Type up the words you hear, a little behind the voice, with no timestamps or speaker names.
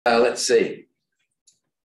Let's see.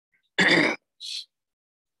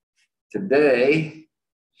 Today,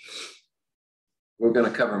 we're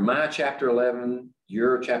going to cover my chapter 11,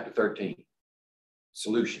 your chapter 13,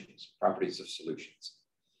 solutions, properties of solutions.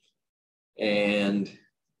 And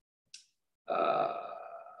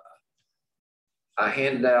I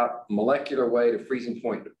handed out molecular way to freezing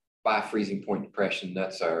point by freezing point depression.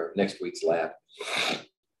 That's our next week's lab.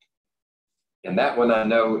 And that one I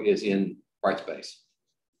know is in Brightspace.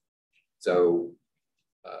 So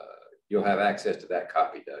you'll have access to that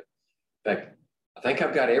copy, Doug. In fact, I think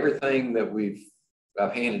I've got everything that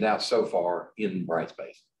I've handed out so far in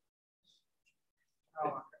Brightspace.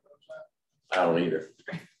 I don't either.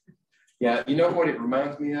 Yeah, you know what it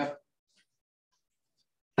reminds me of?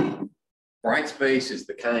 Brightspace is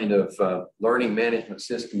the kind of learning management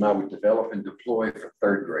system I would develop and deploy for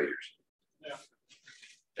third graders. Yeah.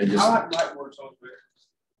 And just, I like Blackboard software.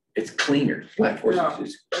 It's cleaner. Blackboard is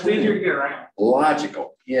just it's easier to get around.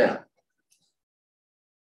 Logical, yeah.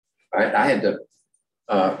 I had to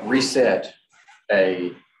reset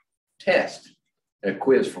a test, a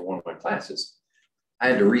quiz for one of my classes. I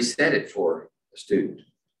had to reset it for a student.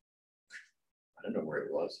 I don't know where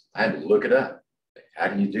it was. I had to look it up. How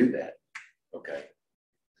do you do that? Okay.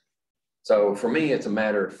 So for me, it's a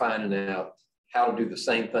matter of finding out how to do the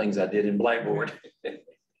same things I did in Blackboard. It's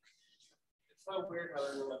so weird how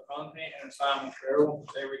there's a content and assignment for everyone,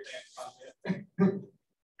 everything content.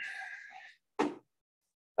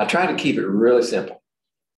 I try to keep it really simple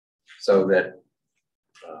so that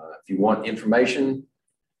if you want information,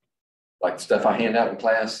 like the stuff I hand out in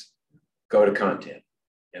class, go to content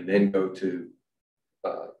and then go to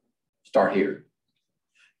start here.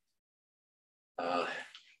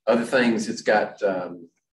 Other things, it's got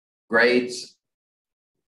grades.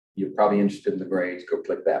 You're probably interested in the grades, go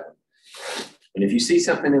click that one. And if you see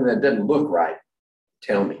something in that doesn't look right,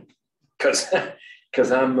 tell me, because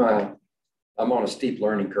I'm on a steep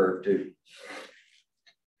learning curve too.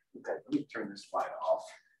 Okay, let me turn this light off.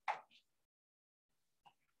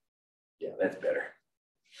 Yeah, that's better.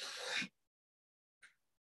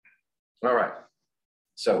 All right.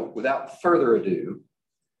 So without further ado,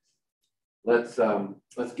 let's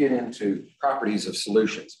get into properties of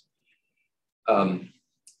solutions.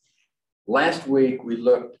 Last week we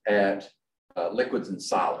looked at liquids and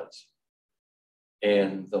solids,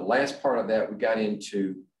 and the last part of that we got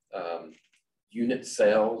into unit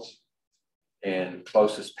cells and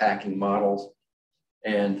closest packing models.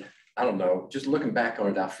 And I don't know, just looking back on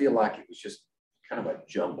it, I feel like it was just kind of a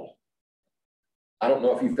jumble. I don't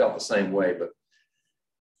know if you felt the same way, but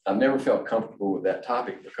I've never felt comfortable with that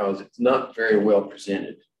topic because it's not very well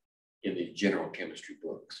presented in the general chemistry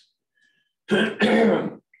books.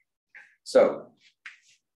 So,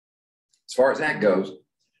 as far as that goes,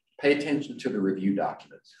 pay attention to the review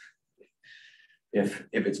documents. If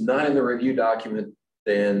it's not in the review document,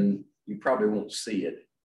 then you probably won't see it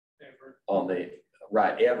on the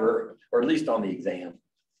ever, or at least on the exam.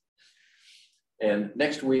 And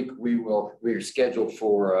next week we're scheduled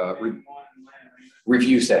for a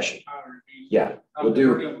review session. Yeah, we'll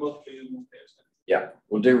do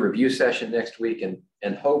review session next week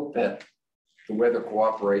and hope that the weather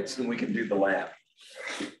cooperates and we can do the lab.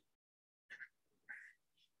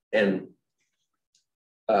 And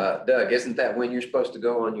Doug, isn't that when you're supposed to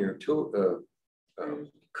go on your tour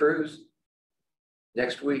cruise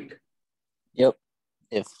next week? Yep.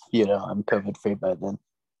 If I'm COVID free by then.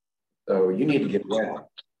 So you need to get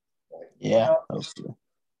well. Yeah. Hopefully.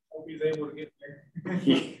 Hope he's able to get there.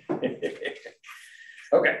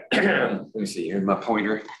 Okay. Let me see. Here's my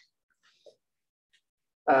pointer.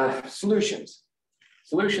 Solutions.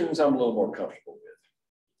 Solutions I'm a little more comfortable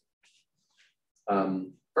with.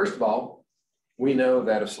 First of all, we know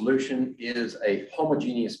that a solution is a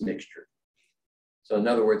homogeneous mixture. So in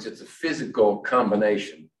other words, it's a physical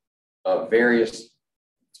combination of various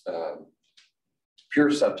pure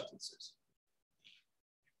substances.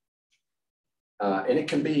 And they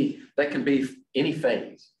can be any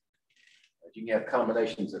phase. You can have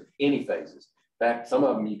combinations of any phases. In fact, some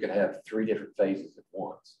of them you could have 3 different phases at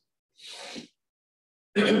once.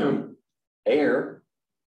 Air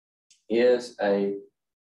is a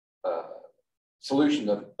solution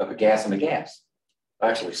of a gas and a gas.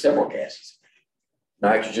 Actually, several gases.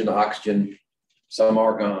 Nitrogen, oxygen, some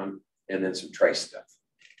argon, and then some trace stuff.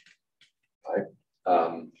 Right?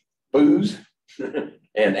 Booze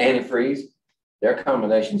and antifreeze, they're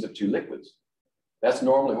combinations of 2 liquids. That's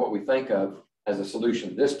normally what we think of as a solution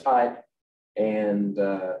of this type and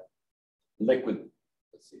liquid,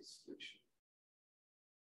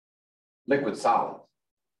 liquid solid,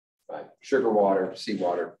 right? Sugar water,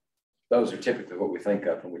 seawater, those are typically what we think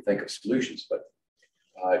of when we think of solutions, but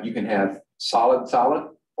you can have solid,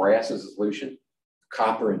 brass as a solution,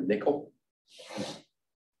 copper and nickel,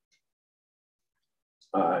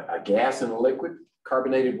 a gas and a liquid,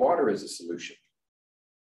 carbonated water is a solution.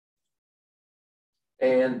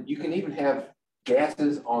 And you can even have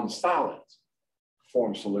gases on solids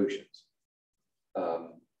form solutions.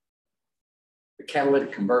 The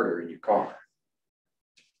catalytic converter in your car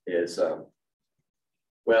is,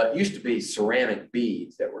 well, it used to be ceramic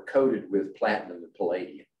beads that were coated with platinum and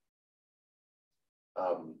palladium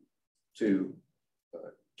to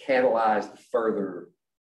catalyze the further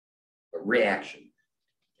reaction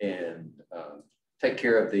and take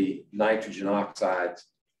care of the nitrogen oxides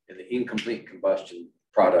and the incomplete combustion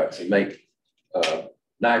products and make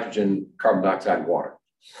nitrogen, carbon dioxide, and water.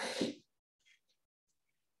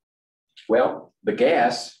 Well, the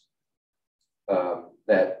gas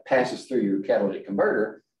that passes through your catalytic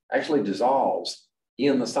converter actually dissolves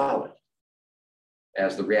in the solid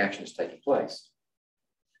as the reaction is taking place.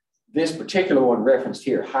 This particular one referenced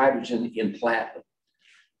here, hydrogen in platinum,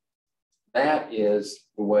 that is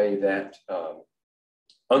the way that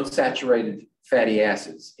unsaturated fatty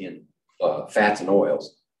acids in fats and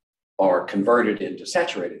oils are converted into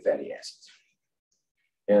saturated fatty acids.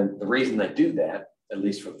 And the reason they do that, at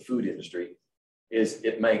least for the food industry, is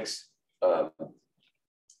it makes,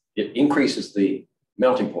 it increases the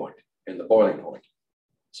melting point and the boiling point.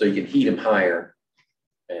 So you can heat them higher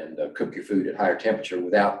and cook your food at higher temperature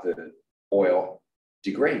without the oil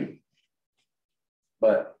degrading.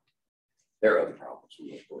 But there are other problems.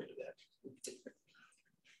 We won't go into that.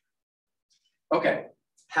 Okay,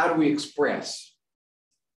 how do we express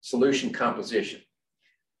solution composition?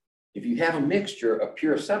 If you have a mixture of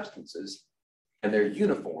pure substances and they're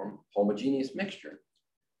uniform, homogeneous mixture,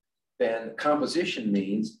 then composition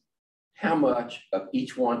means how much of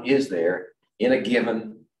each one is there in a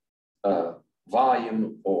given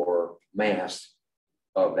volume or mass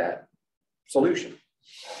of that solution.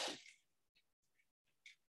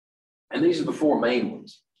 And these are the four main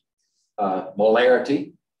ones.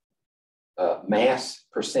 Molarity, mass,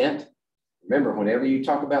 percent. Remember, whenever you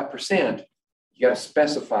talk about percent, you got to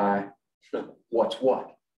specify what's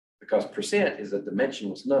what, because percent is a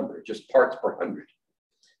dimensionless number, just parts per hundred.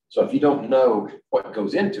 So if you don't know what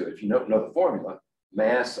goes into it, if you don't know the formula,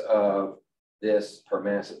 mass of this per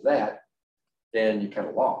mass of that, then you're kind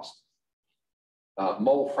of lost.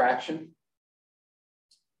 Mole fraction.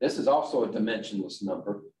 This is also a dimensionless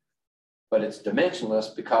number, but it's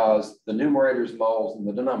dimensionless because the numerator is moles and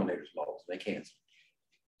the denominator is moles. They cancel.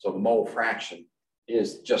 So the mole fraction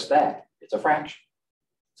is just that. It's a fraction,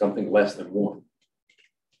 something less than one.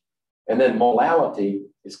 And then molality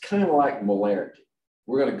is kind of like molarity.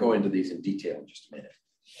 We're going to go into these in detail in just a minute.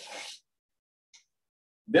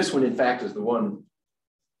 This one, in fact, is the one,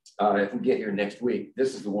 if we get here next week,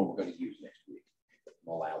 this is the one we're going to use next week,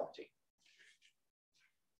 molality.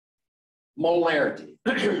 Molarity.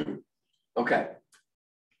 Okay.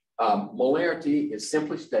 Molarity is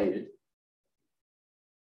simply stated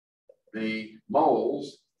the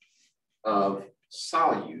moles of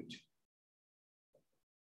solute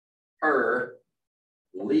per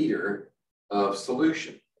liter of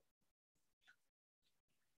solution.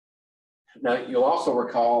 Now, you'll also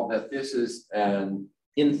recall that this is an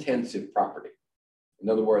intensive property. In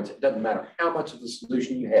other words, it doesn't matter how much of the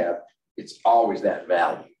solution you have, it's always that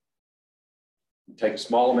value. You take a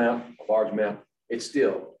small amount, a large amount, it's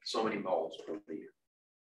still so many moles per liter.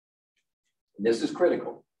 And this is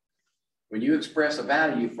critical. When you express a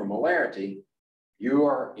value for molarity, you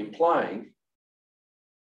are implying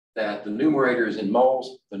that the numerator is in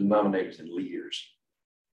moles, the denominator is in liters.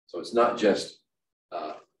 So it's not just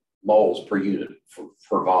moles per unit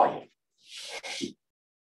for volume.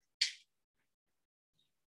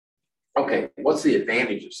 Okay, what's the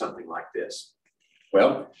advantage of something like this?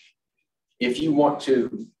 Well, if you want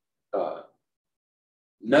to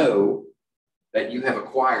know that you have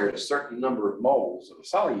acquired a certain number of moles of a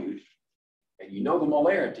solute, and you know the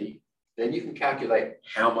molarity, then you can calculate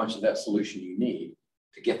how much of that solution you need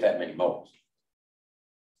to get that many moles.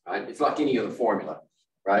 Right? It's like any other formula,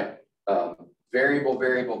 right? Variable,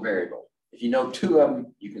 variable, variable. If you know two of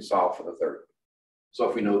them, you can solve for the third. So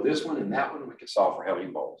if we know this one and that one, we can solve for how many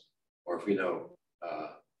moles. Or if we know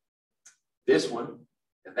this one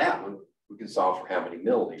and that one, we can solve for how many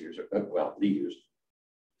milliliters, or well, liters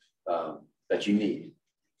that you need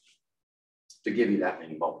to give you that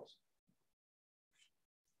many moles.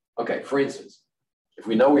 Okay, for instance, if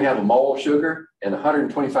we know we have a mole of sugar and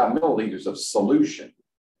 125 milliliters of solution,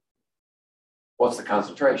 what's the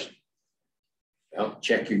concentration? Well,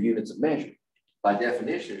 check your units of measure. by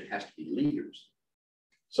definition, it has to be liters.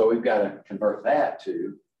 So we've got to convert that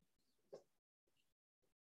to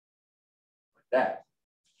like that.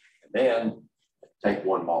 And then take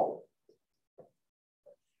 1 mole.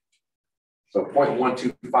 So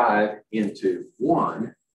 0.125 into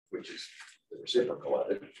 1, which is the reciprocal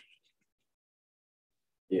of it,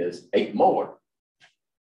 is 8 molar.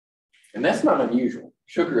 And that's not unusual.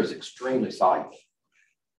 Sugar is extremely soluble.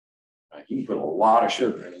 Right? You can put a lot of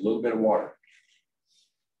sugar in a little bit of water.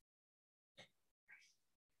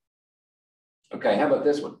 Okay, how about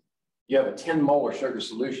this one? You have a 10 molar sugar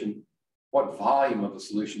solution. What volume of the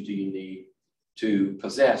solution do you need to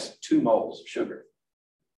possess 2 moles of sugar?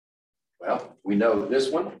 Well, we know this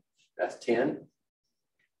one, that's 10.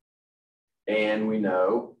 And we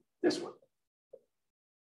know this one.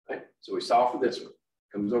 Right? So we solve for this one.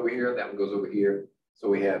 Comes over here, that one goes over here. So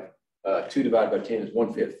we have 2 divided by 10 is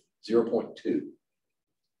 1/5, 0.2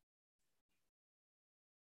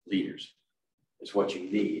 liters is what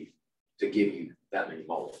you need to give you that many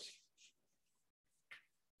moles.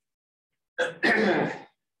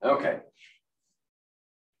 Okay.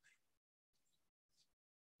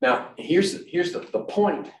 Now, here's the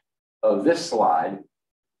point of this slide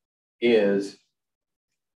is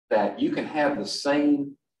that you can have the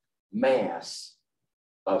same mass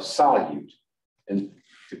of solute. And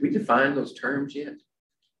did we define those terms yet?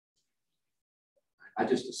 I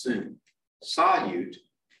just assumed. Solute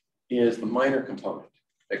is the minor component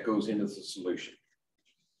that goes into the solution.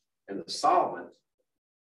 And the solvent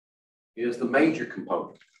is the major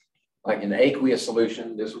component. Like in aqueous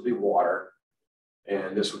solution, this would be water,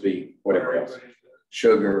 and this would be whatever else.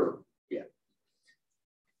 Sugar, yeah.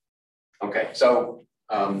 Okay, so,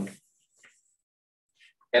 and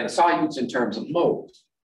the solutes in terms of moles.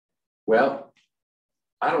 Well,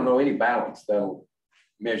 I don't know any balance that'll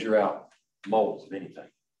measure out moles of anything,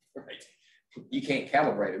 right? You can't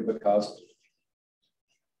calibrate them because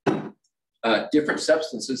different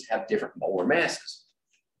substances have different molar masses.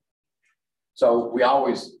 So we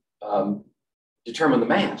always determine the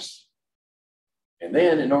mass. And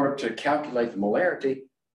then in order to calculate the molarity,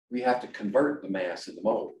 we have to convert the mass into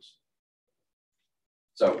moles.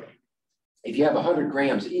 So if you have 100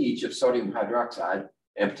 grams each of sodium hydroxide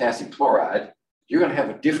and potassium chloride, you're going to have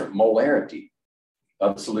a different molarity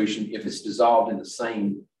of the solution if it's dissolved in the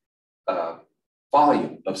same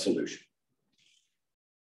volume of solution.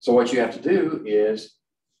 So what you have to do is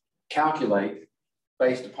calculate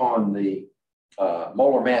based upon the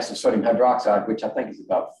molar mass of sodium hydroxide, which I think is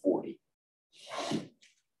about 40.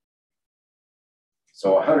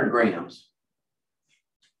 So 100 grams,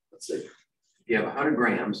 let's see, if you have 100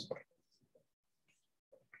 grams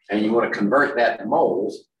and you want to convert that to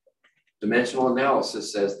moles, dimensional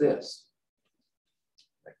analysis says this.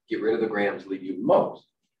 Get rid of the grams, leave you moles.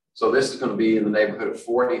 So this is going to be in the neighborhood of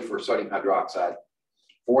 40 for sodium hydroxide.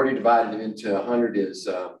 40 divided into 100 is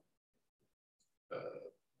 2.5,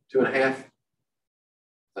 I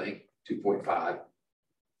think, 2.5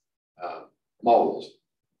 moles.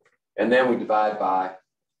 And then we divide by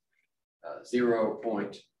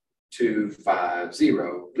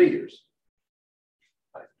 0.250 liters.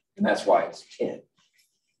 And that's why it's 10.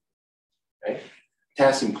 Okay.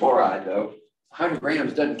 Potassium chloride, though, 100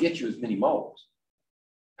 grams doesn't get you as many moles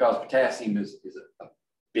because potassium is a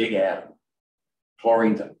big atom.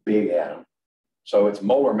 Chlorine's a big atom. So its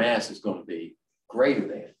molar mass is going to be greater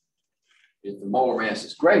than. If the molar mass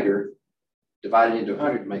is greater, divided into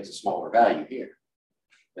 100 makes a smaller value here.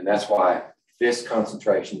 And that's why this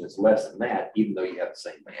concentration is less than that, even though you have the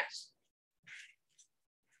same mass.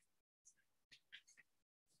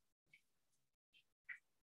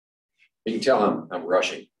 You can tell I'm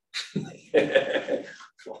rushing. We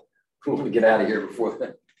want to get out of here before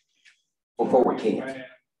we can.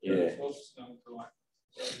 Yeah.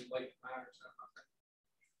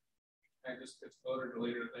 And just gets voted or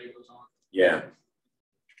later the day goes on. Yeah.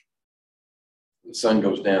 The sun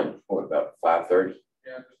goes down, what, about 5:30?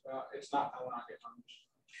 Yeah, it's not when I get home.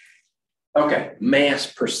 Okay, mass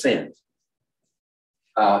percent.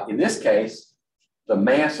 In this case, the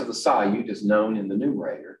mass of the solute is known in the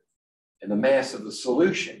numerator, and the mass of the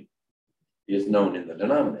solution is known in the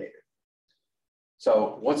denominator.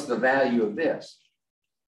 So what's the value of this?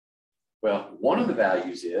 Well, one of the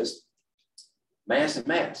values is mass and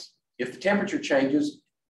mass. If the temperature changes,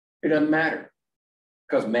 it doesn't matter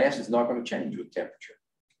because mass is not going to change with temperature.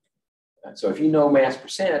 And so if you know mass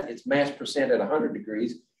percent, it's mass percent at 100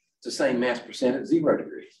 degrees. It's the same mass percent at 0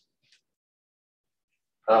 degrees.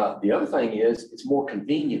 The other thing is it's more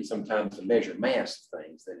convenient sometimes to measure mass of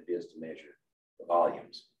things than it is to measure the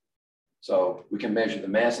volumes. So we can measure the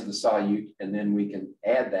mass of the solute and then we can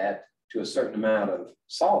add that to a certain amount of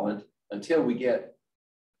solvent until we get,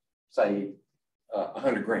 say,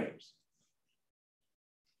 100 grams.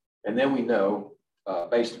 And then we know,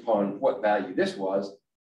 based upon what value this was,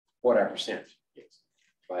 what our percent is,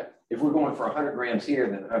 right? If we're going for 100 grams here,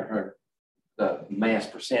 then 100, the mass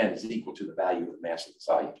percent is equal to the value of the mass of the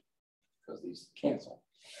solute, because these cancel.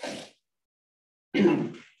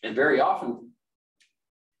 And very often,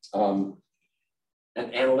 an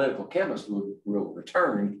analytical chemist will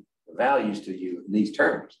return the values to you in these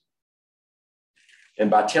terms.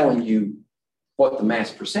 And by telling you what the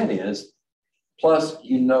mass percent is, plus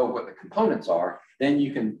you know what the components are, then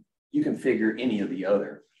you can figure any of the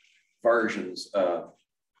other versions of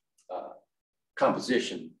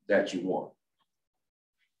composition that you want.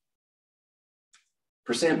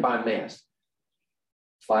 Percent by mass,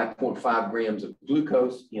 5.5 grams of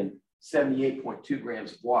glucose in 78.2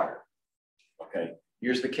 grams of water. Okay,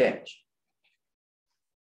 here's the catch.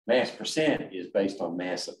 Mass percent is based on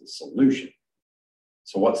mass of the solution.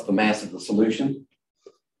 So what's the mass of the solution?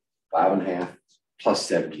 5.5 plus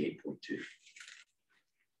 78.2.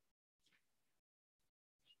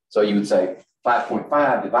 So you would say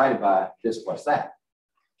 5.5 divided by this plus that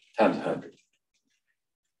times 100.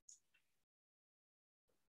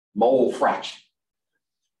 Mole fraction.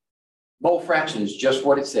 Mole fraction is just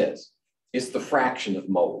what it says. It's the fraction of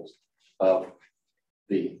moles of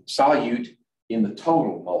the solute in the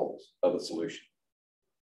total moles of the solution.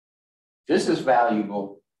 This is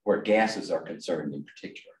valuable where gases are concerned in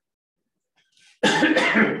particular.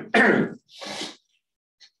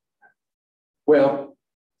 Well,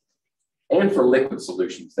 and for liquid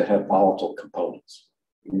solutions that have volatile components.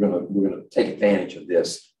 We're gonna take advantage of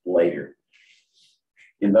this later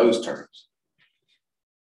in those terms.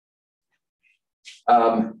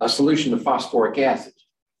 A solution of phosphoric acid.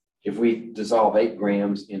 If we dissolve 8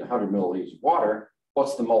 grams in 100 milliliters of water,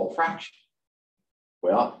 what's the mole fraction?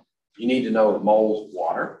 Well, you need to know the moles of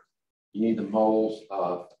water. You need the moles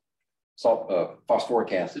of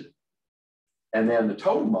phosphoric acid. And then the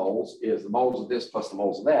total moles is the moles of this plus the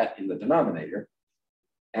moles of that in the denominator.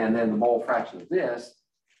 And then the mole fraction of this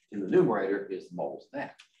in the numerator is the moles of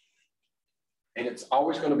that. And it's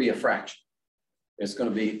always going to be a fraction. It's going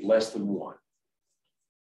to be less than 1.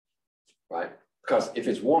 Right? Because if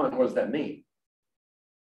it's 1, what does that mean?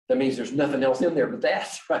 That means there's nothing else in there but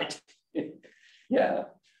that, right? Yeah.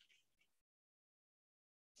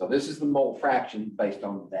 So this is the mole fraction based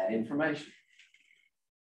on that information.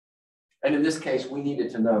 And in this case, we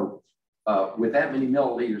needed to know, with that many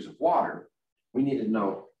milliliters of water, we needed to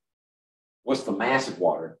know what's the mass of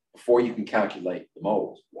water before you can calculate the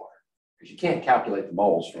moles of water. Because you can't calculate the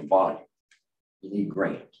moles from volume. You need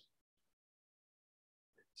grams.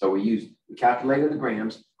 So we calculated the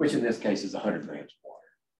grams, which in this case is 100 grams of water.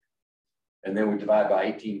 And then we divide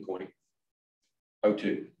by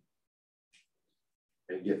 18.02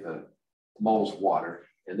 and get the moles of water.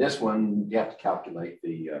 And this one, you have to calculate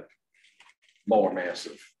the molar mass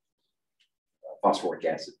of phosphoric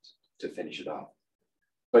acid to finish it off.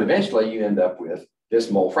 But eventually you end up with this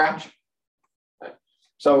mole fraction. Right?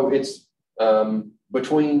 So it's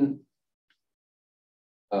between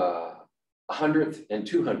 100th and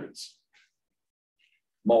 200ths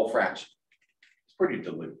mole fraction. It's pretty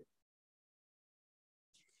dilute.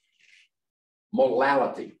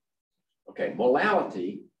 Molality. Okay,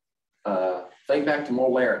 molality, think back to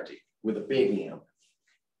molarity with a big M.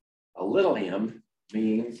 A little m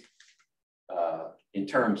means, in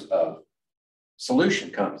terms of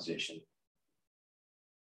solution composition,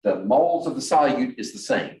 the moles of the solute is the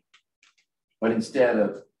same, but instead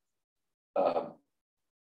of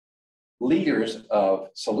liters of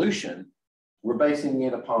solution, we're basing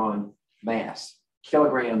it upon mass,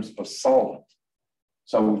 kilograms of solvent.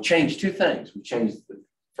 So we changed two things. We changed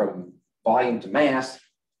from volume to mass,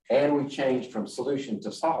 and we changed from solution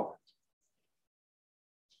to solvent.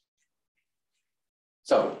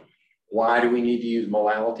 So why do we need to use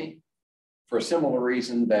molality? For a similar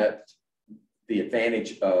reason that the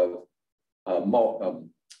advantage of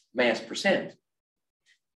mass percent.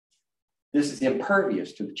 This is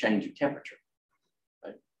impervious to the change of temperature.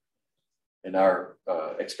 Right? And our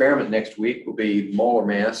experiment next week will be molar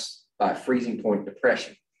mass by freezing point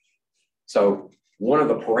depression. So one of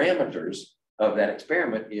the parameters of that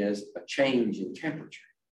experiment is a change in temperature.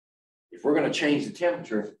 If we're going to change the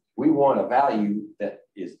temperature, we want a value that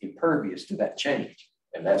is impervious to that change.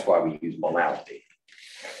 And that's why we use molality.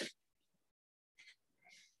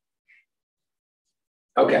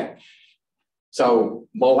 Okay. So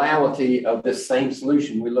molality of this same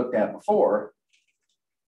solution we looked at before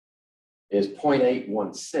is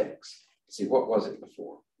 0.816. See, what was it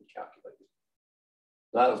before we calculated?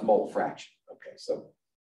 not as mole fraction. Okay, so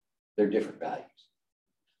they're different values.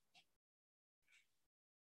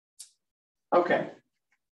 Okay.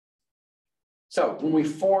 So when we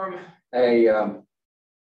form a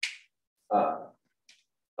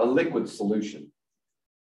liquid solution,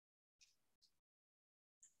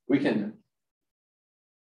 we can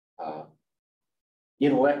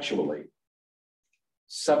intellectually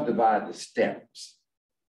subdivide the steps.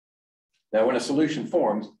 Now, when a solution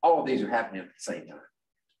forms, all of these are happening at the same time.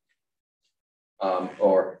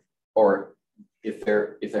 Or if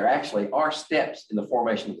there actually are steps in the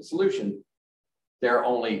formation of the solution, there are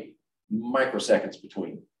only microseconds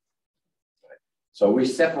between. So we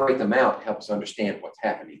separate them out to help us understand what's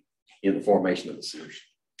happening in the formation of the solution.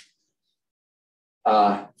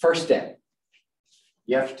 First step,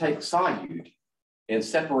 you have to take solute and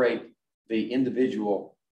separate the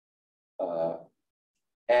individual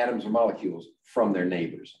atoms or molecules from their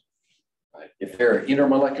neighbors. Right? If there are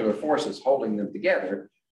intermolecular forces holding them together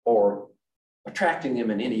or attracting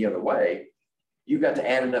them in any other way, you've got to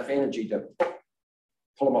add enough energy to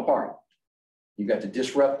pull them apart. You've got to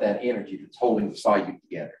disrupt that energy that's holding the solute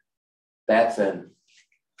together. That's an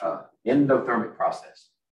endothermic process.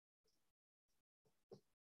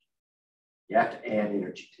 You have to add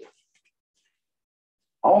energy to it.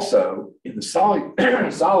 Also, in the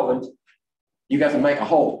solvent, you got to make a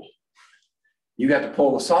hole. You got to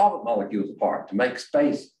pull the solvent molecules apart to make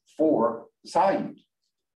space for the solute.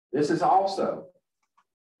 This is also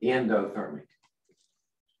endothermic.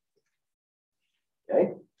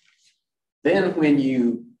 Okay. Then when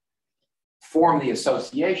you form the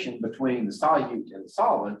association between the solute and the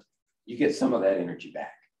solvent, you get some of that energy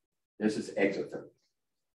back. This is exothermic.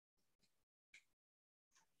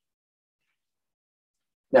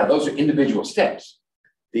 Now, those are individual steps.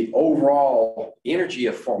 The overall energy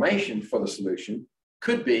of formation for the solution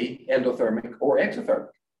could be endothermic or exothermic,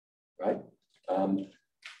 right?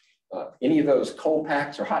 Any of those cold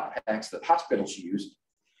packs or hot packs that hospitals use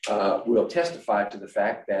will testify to the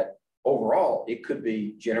fact that overall it could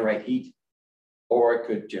be generate heat or it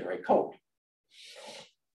could generate cold.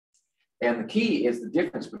 And the key is the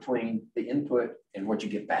difference between the input and what you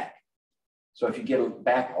get back. So if you get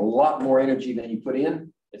back a lot more energy than you put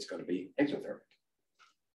in, it's going to be exothermic.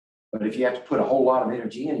 But if you have to put a whole lot of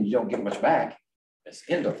energy in and you don't get much back, it's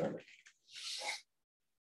endothermic.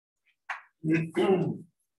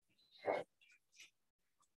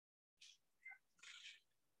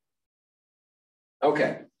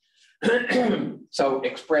 Okay. So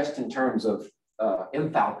expressed in terms of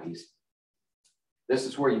enthalpies, this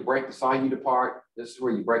is where you break the solute apart. This is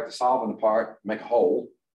where you break the solvent apart, make a hole.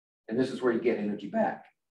 And this is where you get energy back.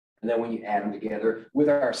 And then when you add them together with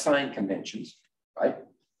our sign conventions, right?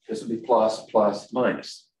 This will be plus, plus,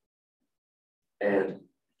 minus. And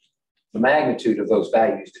the magnitude of those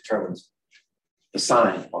values determines the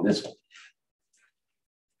sign on this one.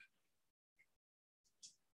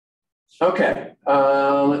 Okay,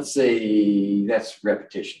 let's see, that's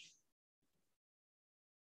repetition.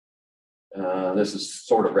 This is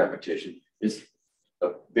sort of repetition. It's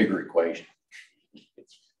a bigger equation.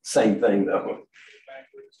 It's same thing though.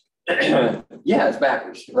 Yeah, it's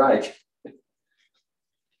backwards, right.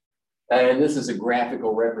 And this is a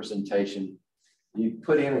graphical representation. You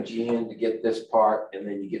put energy in to get this part, and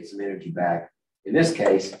then you get some energy back. In this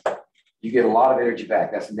case, you get a lot of energy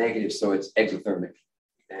back. That's negative, so it's exothermic.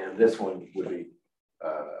 And this one would be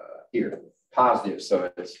here, positive,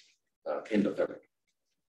 so it's endothermic.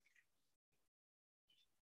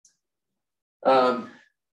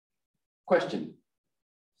 Question,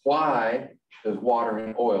 why does water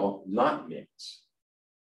and oil not mix?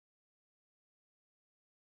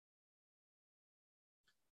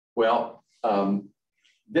 Well,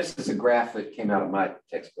 this is a graph that came out of my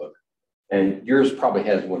textbook, and yours probably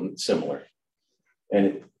has one similar.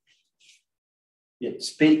 And it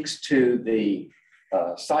speaks to the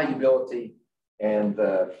solubility and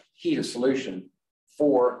the heat of solution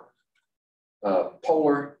for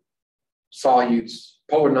polar solutes,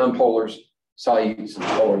 polar nonpolars, solutes, and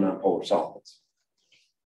polar nonpolar solvents.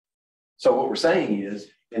 So what we're saying is,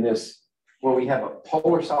 in this, when we have a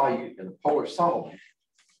polar solute and a polar solvent,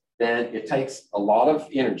 then it takes a lot of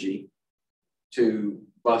energy to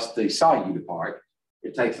bust the solute apart.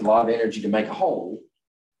 It takes a lot of energy to make a hole,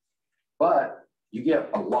 but you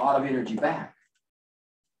get a lot of energy back.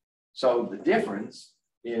 So the difference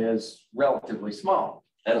is relatively small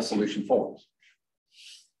and a solution forms.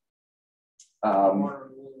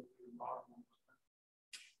 Polar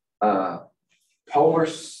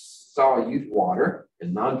solute water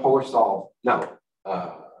and nonpolar solvent,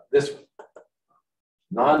 this one.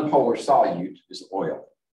 Non-polar solute is oil.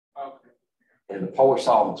 Okay. and the polar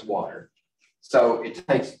solvent's water. So it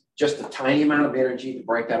takes just a tiny amount of energy to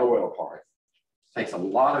break that oil apart. It takes a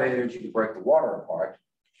lot of energy to break the water apart,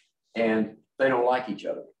 and they don't like each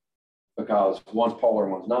other because one's polar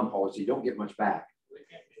and one's non-polar, so you don't get much back.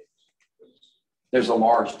 There's a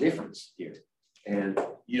large difference here, and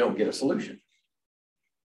you don't get a solution.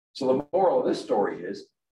 So the moral of this story is,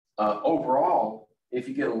 overall, if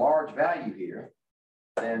you get a large value here,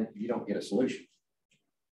 then you don't get a solution.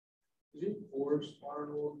 Is it forest water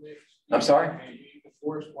and oil mix? I'm sorry?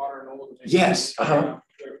 Forest water and oil mix? Yes.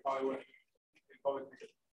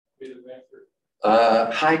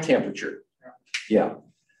 High temperature. Yeah.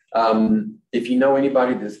 If you know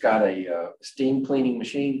anybody that's got a steam cleaning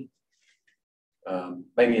machine,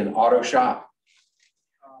 maybe an auto shop,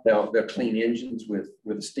 they'll clean engines with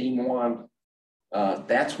a steam wand.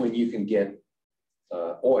 That's when you can get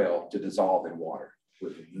oil to dissolve in water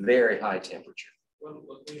with very high temperature.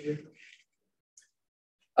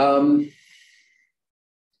 I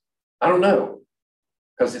don't know,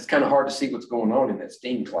 because it's kind of hard to see what's going on in that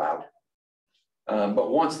steam cloud. But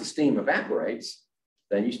once the steam evaporates,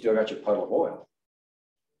 then you still got your puddle of oil.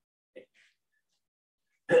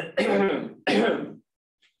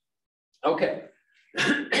 Okay.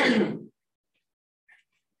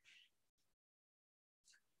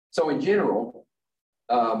 So in general,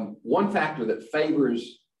 one factor that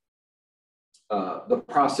favors the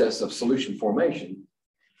process of solution formation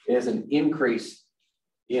is an increase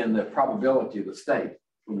in the probability of the state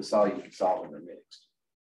when the solute and solvent are mixed.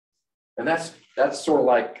 And that's sort of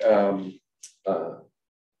like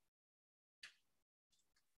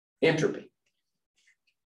entropy.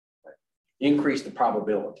 Increase the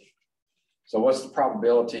probability. So what's the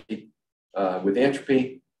probability with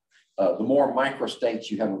entropy? The more microstates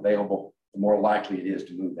you have available, the more likely it is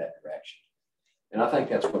to move that direction. And I think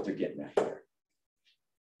that's what they're getting at here.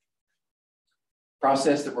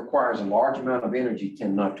 Process that requires a large amount of energy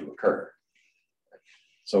tend not to occur.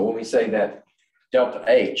 So when we say that delta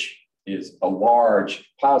H is a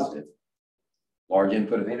large positive, large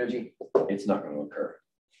input of energy, it's not going to occur.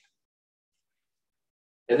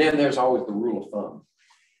 And then there's always the rule of thumb.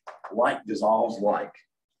 Like dissolves like.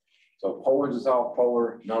 So polar dissolve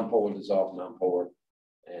polar, non-polar dissolve non-polar,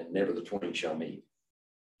 and never the twain shall meet.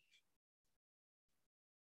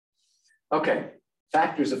 Okay,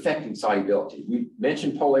 factors affecting solubility. We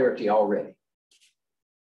mentioned polarity already.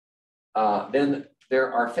 Then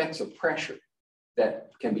there are effects of pressure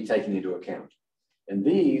that can be taken into account. And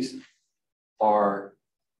these are,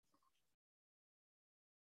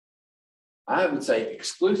 I would say,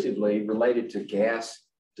 exclusively related to gas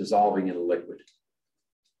dissolving in a liquid,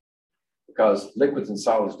 because liquids and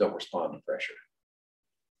solids don't respond to pressure.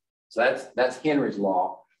 So that's Henry's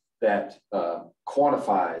law that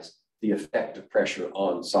quantifies the effect of pressure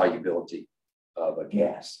on solubility of a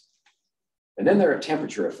gas. And then there are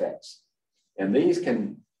temperature effects, and these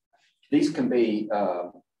can be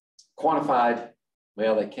quantified.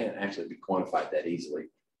 Well, they can't actually be quantified that easily.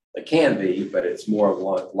 They can be, but it's more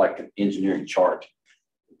like an engineering chart,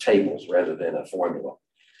 tables rather than a formula.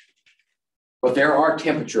 But there are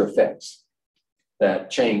temperature effects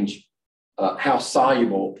that change how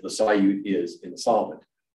soluble the solute is in the solvent.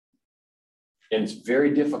 And it's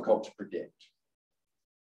very difficult to predict.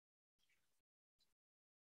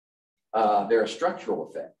 There are structural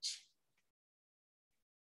effects.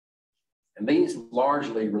 And these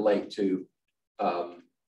largely relate to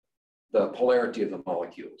the polarity of the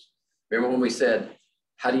molecules. Remember when we said,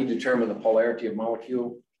 how do you determine the polarity of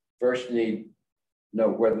molecule? First, you need to know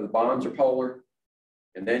whether the bonds are polar,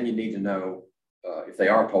 and then you need to know, if they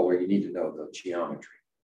are polar, you need to know the geometry.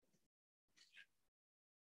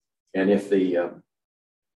 And if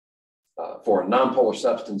for non-polar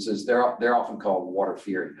substances, they're often called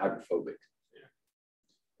water-fearing, hydrophobic.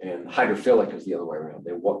 And hydrophilic is the other way around.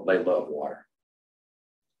 They love water.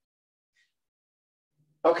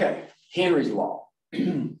 Okay, Henry's law.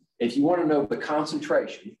 If you want to know the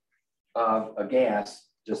concentration of a gas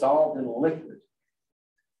dissolved in a liquid,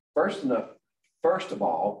 first of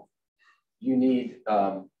all, you need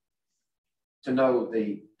to know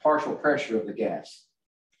the partial pressure of the gas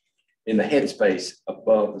in the headspace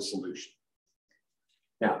above the solution.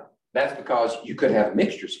 Now, that's because you could have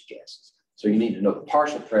mixtures of gases. So you need to know the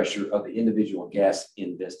partial pressure of the individual gas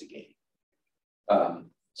investigating.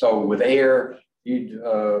 So with air,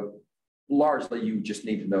 largely you just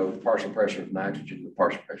need to know the partial pressure of nitrogen and the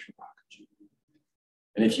partial pressure of oxygen.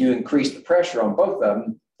 And if you increase the pressure on both of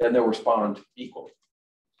them, then they'll respond equally.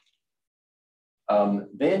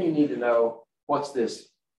 Then you need to know what's this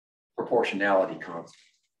proportionality constant,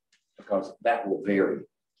 because that will vary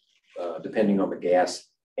depending on the gas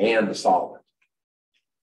and the solvent.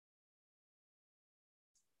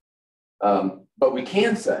 But we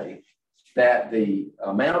can say that the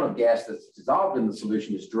amount of gas that's dissolved in the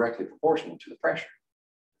solution is directly proportional to the pressure.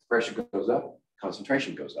 Pressure goes up,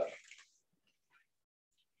 concentration goes up.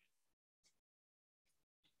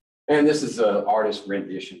 And this is an artist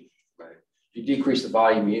rendition, right? If you decrease the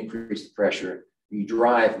volume, you increase the pressure, you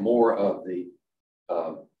drive more of the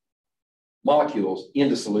molecules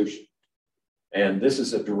into solution. And this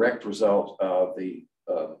is a direct result of the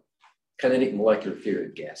kinetic molecular theory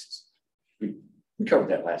of gases. We covered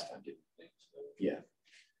that last time, didn't we? Yeah.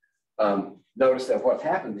 Notice that what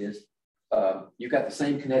happened is you've got the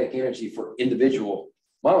same kinetic energy for individual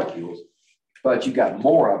molecules, but you got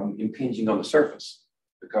more of them impinging on the surface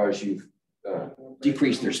because you've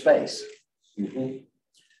decreased their space.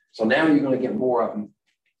 So now you're going to get more of them.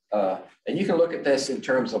 And you can look at this in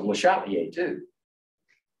terms of Le Chatelier too.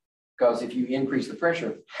 Because if you increase the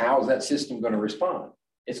pressure, how is that system going to respond?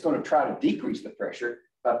 It's going to try to decrease the pressure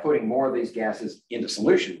by putting more of these gases into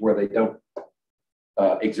solution where they don't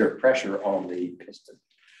exert pressure on the piston.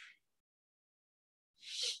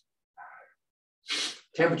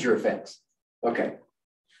 Temperature effects. Okay.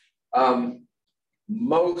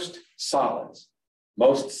 Most solid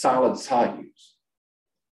solutes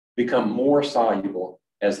become more soluble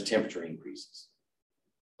as the temperature increases.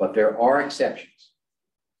 But there are exceptions.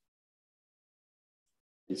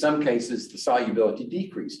 In some cases, the solubility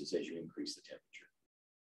decreases as you increase the temperature.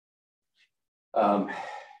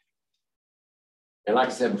 And like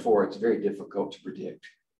I said before, it's very difficult to predict.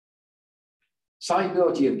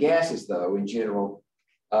 Solubility of gases, though, in general,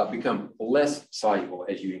 become less soluble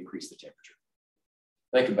as you increase the temperature.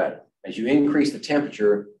 Think about it. As you increase the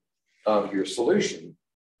temperature of your solution,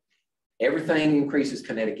 everything increases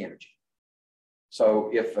kinetic energy. So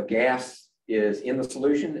if a gas is in the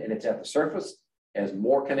solution and it's at the surface, has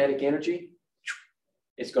more kinetic energy,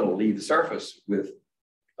 it's going to leave the surface with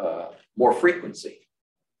more frequency.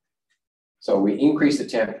 So we increase the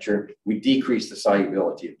temperature, we decrease the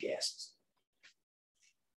solubility of gases.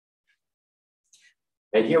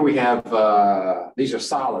 And here we have, these are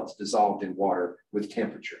solids dissolved in water with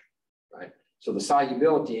temperature, right? So the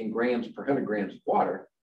solubility in grams per 100 grams of water,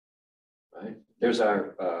 right? There's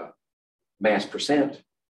our mass percent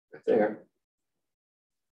right there.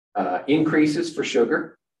 Increases for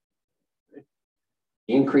sugar, right?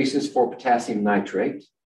 Increases for potassium nitrate,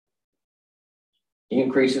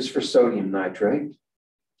 increases for sodium nitrate,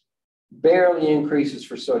 barely increases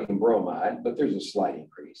for sodium bromide, but there's a slight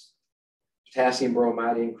increase. Potassium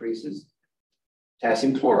bromide increases,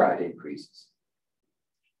 potassium chloride increases,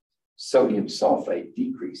 sodium sulfate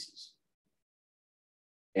decreases,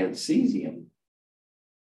 and cesium,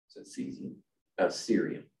 so cesium,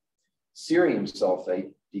 cerium. Cerium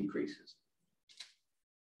sulfate decreases.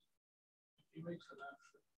 You mix enough.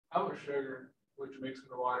 How much sugar would you mix in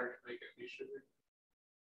the water to make it be sugar?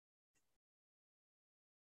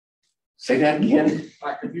 Say that again.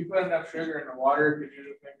 Like if you put enough sugar in the water, could you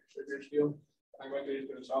just make a sugar still? Like what they do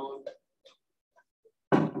to a solid?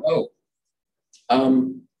 Oh.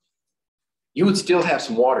 You would still have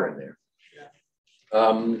some water in there.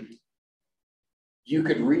 Yeah. You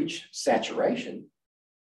could reach saturation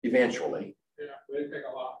eventually. Yeah, but it takes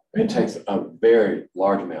a lot. It takes a very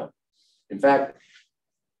large amount. In fact,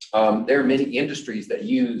 there are many industries that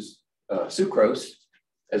use sucrose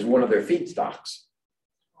as one of their feedstocks.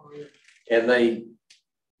 Oh, yeah. And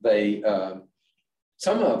they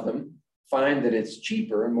some of them find that it's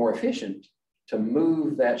cheaper and more efficient to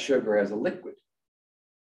move that sugar as a liquid.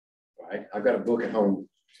 Right? I've got a book at home,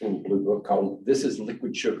 a little blue book called "This is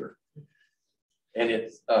Liquid Sugar," and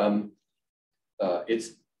it's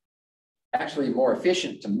actually more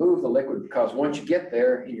efficient to move the liquid because once you get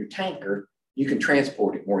there in your tanker, you can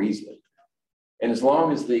transport it more easily. And as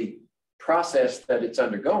long as the process that it's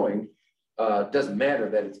undergoing doesn't matter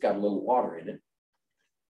that it's got a little water in it,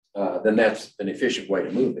 then that's an efficient way to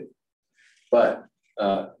move it. But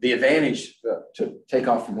the advantage, to take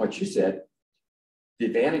off from what you said, the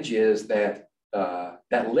advantage is that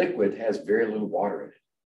that liquid has very little water in it.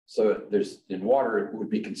 So in water, it would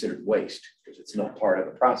be considered waste because it's not part of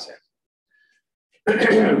the process.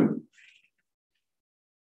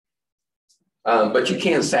 But you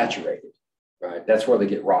can saturate it, right? That's where they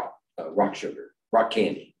get rock sugar, rock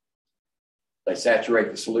candy. They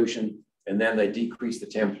saturate the solution and then they decrease the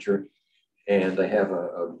temperature and they have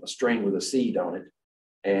a string with a seed on it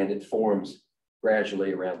and it forms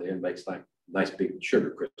gradually around there and makes like a nice big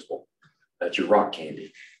sugar crystal. That's your rock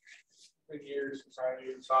candy. Been years since I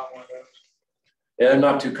even saw one of those. Yeah, they're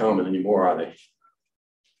not too common anymore, are they?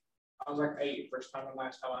 I was like 8 first time and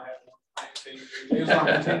last time I had one. I ain't seen it. It was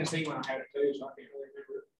like in Tennessee when I had it too, so I can't really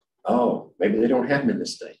remember it. Oh, maybe they don't have them in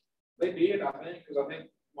this state. They did, I think, because I think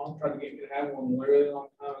Mom tried to get me to have one a really long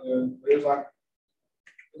time ago. But it was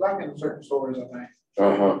like in certain stores, I think.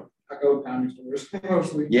 I go to tiny stores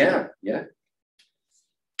mostly. Yeah.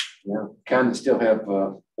 Kind of still have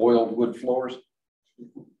oiled wood floors,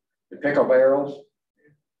 the pickle barrels.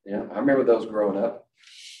 Yeah, I remember those growing up.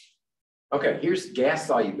 Okay, here's gas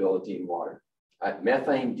solubility in water.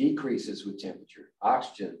 Methane decreases with temperature.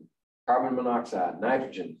 Oxygen, carbon monoxide,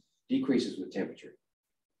 nitrogen decreases with temperature.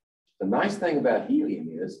 The nice thing about helium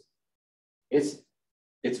is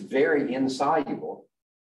it's very insoluble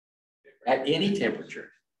at any temperature,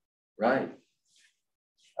 right?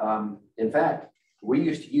 In fact, we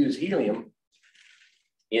used to use helium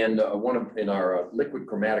in our liquid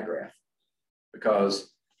chromatograph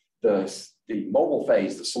because the mobile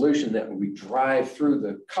phase, the solution that we drive through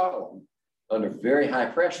the column under very high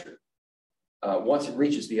pressure, once it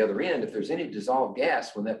reaches the other end, if there's any dissolved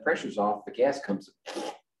gas, when that pressure's off, the gas comes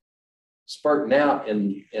spurting out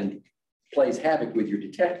and plays havoc with your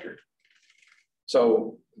detector.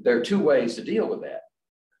 So there are two ways to deal with that.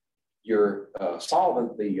 Your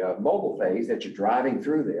solvent, the mobile phase that you're driving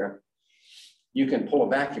through there, you can pull a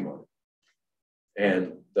vacuum on it,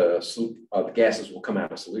 and the gases will come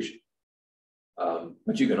out of solution.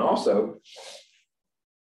 But you can also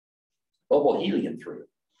bubble helium through it.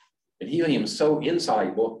 And helium is so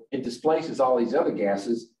insoluble, it displaces all these other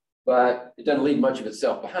gases, but it doesn't leave much of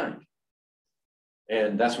itself behind.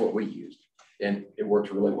 And that's what we used, and it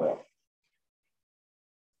worked really well.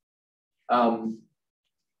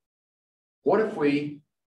 What if we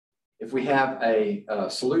have a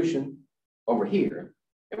solution over here,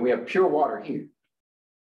 and we have pure water here,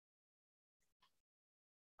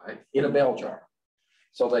 right, in a bell jar?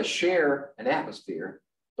 So they share an atmosphere,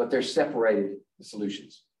 but they're separated, the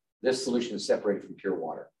solutions. This solution is separated from pure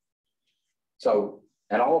water. So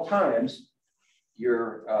at all times,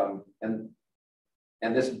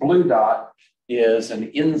 and this blue dot is an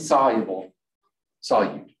insoluble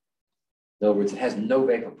solute. In other words, it has no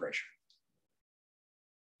vapor pressure.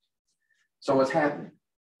 So what's happening?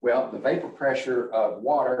 Well, the vapor pressure of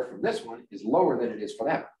water from this one is lower than it is for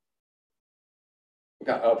that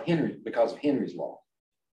one, because of Henry's law.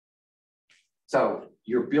 So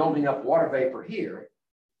you're building up water vapor here,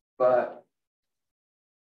 but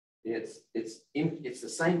it's the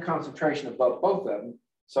same concentration above both of them.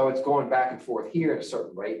 So it's going back and forth here at a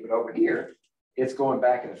certain rate, but over here, it's going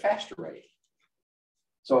back at a faster rate.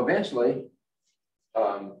 So eventually,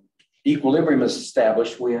 equilibrium is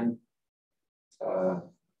established when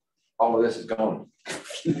all of this is gone.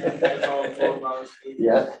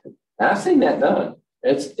 Yeah, I've seen that done.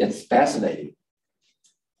 It's fascinating.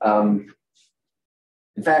 In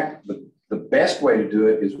fact, the best way to do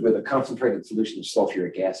it is with a concentrated solution of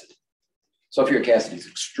sulfuric acid. Sulfuric acid is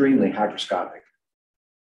extremely hygroscopic.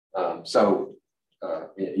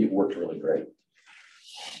 It worked really great.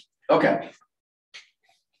 Okay.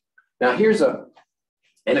 Now here's an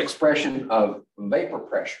expression of vapor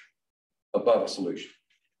pressure above a solution.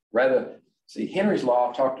 Henry's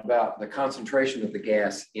law talked about the concentration of the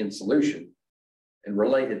gas in solution and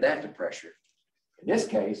related that to pressure. In this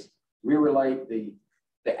case, we relate the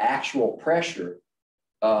actual pressure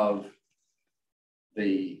of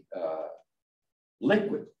the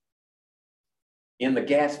liquid in the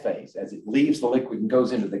gas phase. As it leaves the liquid and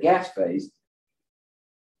goes into the gas phase,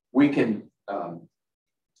 we can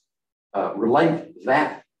relate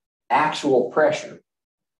that actual pressure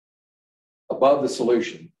above the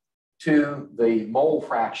solution to the mole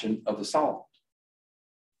fraction of the solvent.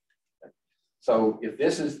 So if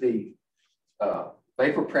this is the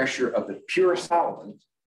vapor pressure of the pure solvent,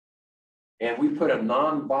 and we put a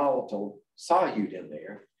non-volatile solute in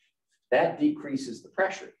there, that decreases the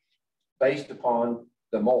pressure based upon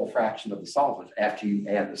the mole fraction of the solvent after you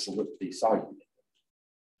add the solute.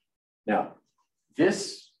 Now,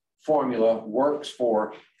 this formula works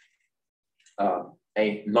for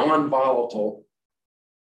a non-volatile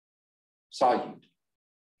solute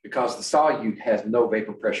because the solute has no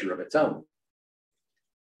vapor pressure of its own.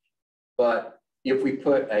 But if we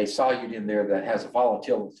put a solute in there that has a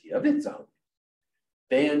volatility of its own,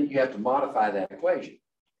 then you have to modify that equation.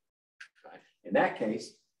 Right? In that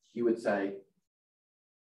case, you would say,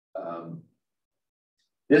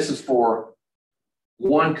 this is for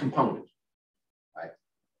one component, right?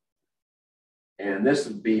 And this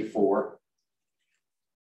would be for,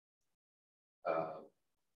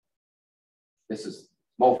 this is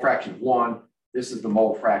mole fraction of 1, this is the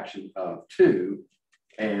mole fraction of 2,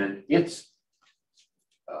 and it's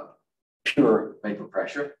pure vapor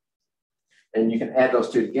pressure. And you can add those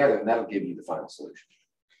two together, and that'll give you the final solution.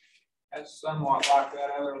 That's somewhat like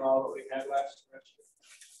that other law that we had last semester.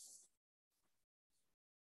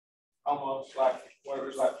 almost like whether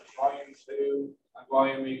it's like volume 2, like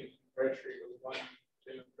volume equals pressure equals volume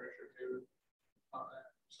 2, pressure 2.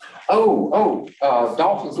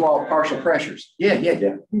 Dalton's law of partial pressures.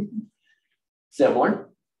 Yeah. Similar.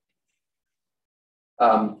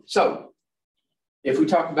 So if we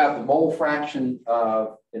talk about the mole fraction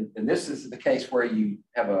of, and this is the case where you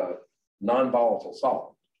have a non-volatile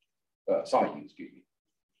solvent,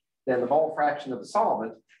 then the mole fraction of the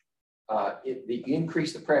solvent, you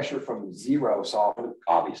increase the pressure from the zero solvent,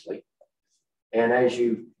 obviously, and as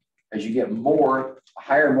you get a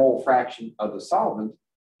higher mole fraction of the solvent,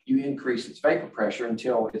 you increase its vapor pressure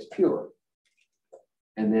until it's pure.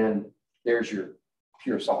 And then there's your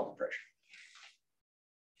pure solvent pressure.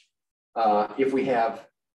 If we have,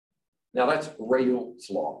 now that's Rayleigh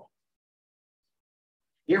law.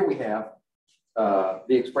 Here we have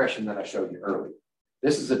the expression that I showed you earlier.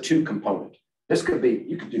 This is a 2-component. This could be,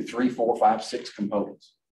 you could do 3, 4, 5, 6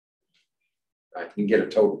 components. Right? You can get a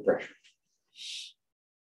total pressure.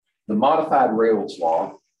 The modified Rayleigh's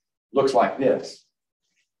law looks like this.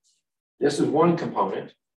 This is one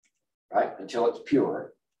component, right, until it's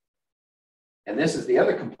pure. And this is the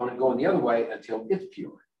other component going the other way until it's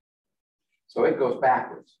pure. So it goes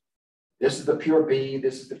backwards. This is the pure B,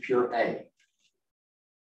 this is the pure A.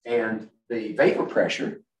 And the vapor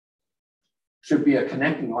pressure should be a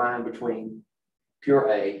connecting line between pure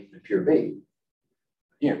A and pure B.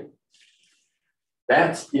 Here.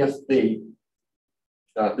 That's if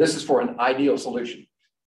this is for an ideal solution.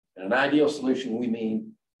 And an ideal solution we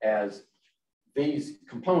mean as these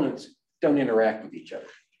components don't interact with each other,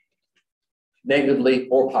 negatively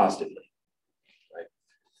or positively. Right?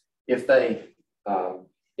 If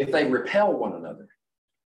they repel one another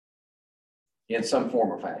in some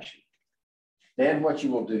form or fashion, then what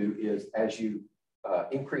you will do is as you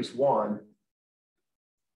increase one,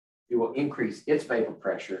 you will increase its vapor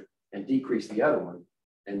pressure and decrease the other one,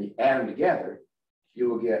 and you add them together, you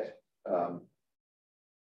will get,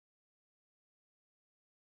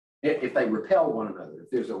 if they repel one another, if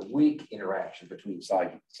there's a weak interaction between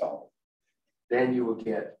solute and solvent, then you will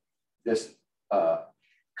get this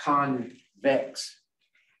convex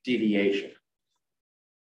deviation.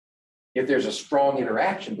 If there's a strong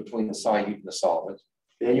interaction between the solute and the solvent,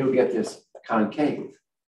 then you'll get this concave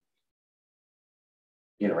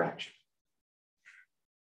interaction.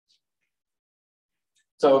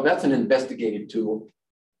 So that's an investigative tool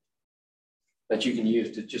that you can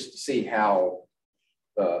use to just see how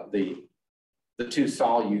the two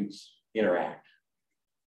solutes interact.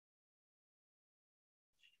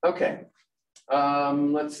 Okay,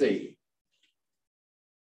 let's see.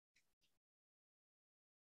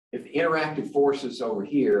 If the interactive forces over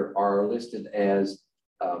here are listed as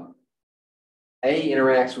A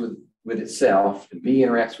interacts with itself and B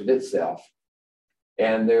interacts with itself,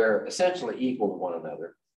 and they're essentially equal to one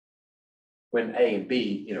another when A and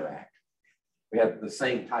B interact. We have the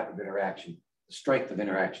same type of interaction. The strength of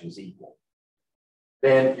interaction is equal.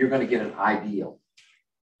 Then you're going to get an ideal.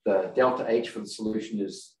 The delta H for the solution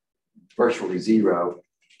is virtually 0.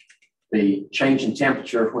 The change in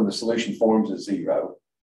temperature when the solution forms is 0.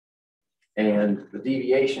 And the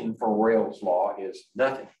deviation for Rayleigh's law is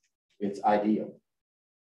nothing. It's ideal.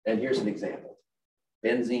 And here's an example.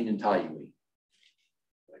 Benzene and toluene.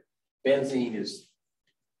 Benzene is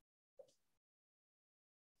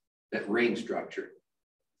that ring structure.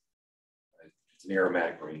 It's an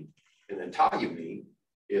aromatic ring. And then toluene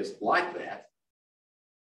is like that,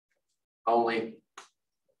 only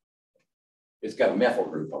it's got a methyl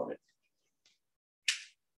group on it.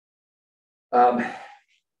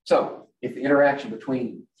 So if the interaction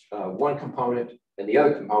between one component and the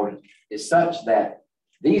other component is such that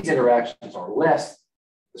these interactions are less,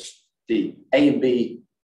 the A and B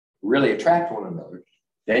really attract one another,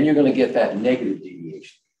 then you're going to get that negative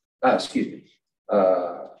deviation. Excuse me.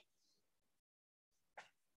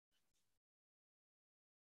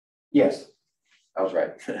 Yes, I was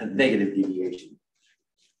right. Negative deviation.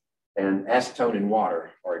 And acetone and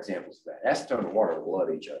water are examples of that. Acetone and water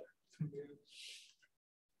love each other.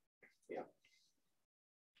 Yeah.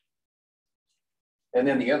 And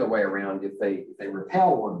then the other way around, if they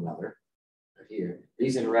repel one another, here,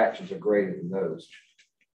 these interactions are greater than those,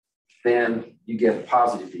 then you get a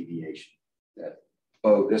positive deviation that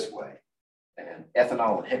bow this way. And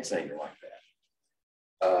ethanol and hexane are like that.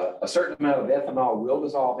 A certain amount of ethanol will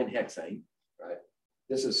dissolve in hexane, right?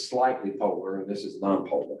 This is slightly polar and this is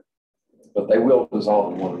non-polar, but they will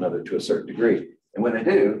dissolve in one another to a certain degree. And when they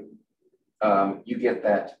do, you get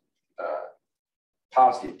that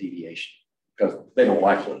positive deviation because they don't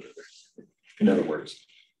like one another, in other words.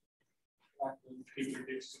 keep your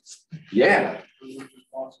distance. Yeah,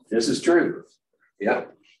 this is true. Yeah.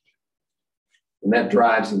 And that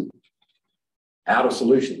drives them out of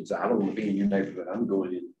solutions. I don't want to be in your neighborhood. I'm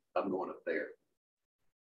going up there.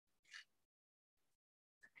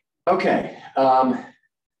 Okay. All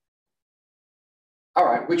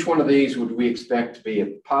right. Which one of these would we expect to be a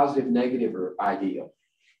positive, negative, or ideal?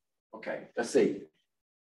 Okay. Let's see.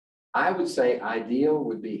 I would say ideal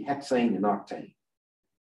would be hexane and octane.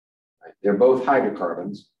 Right? They're both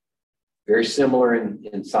hydrocarbons, very similar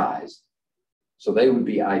in size. So they would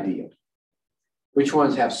be ideal. Which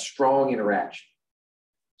ones have strong interaction?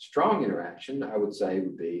 Strong interaction, I would say,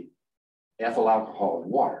 would be ethyl alcohol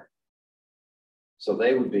and water. So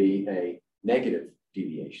they would be a negative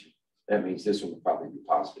deviation. That means this one would probably be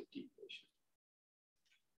positive deviation.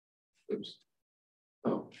 Oops.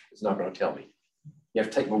 Oh, it's not going to tell me. You have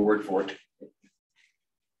to take my word for it.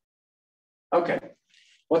 Okay.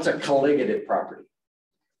 What's a colligative property?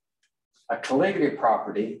 A colligative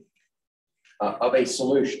property of a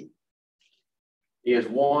solution is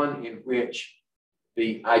one in which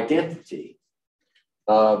the identity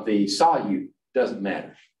of the solute doesn't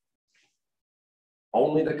matter.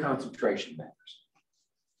 Only the concentration matters.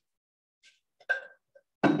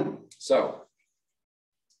 So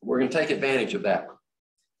we're going to take advantage of that one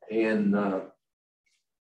in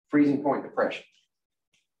freezing point depression.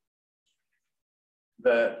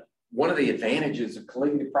 One of the advantages of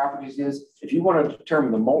colligative properties is if you want to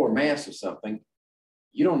determine the molar mass of something,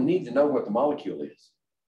 you don't need to know what the molecule is.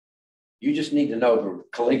 You just need to know the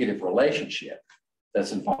colligative relationship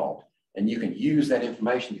that's involved. And you can use that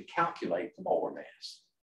information to calculate the molar mass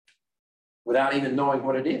without even knowing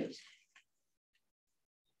what it is.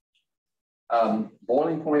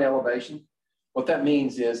 Boiling point elevation, what that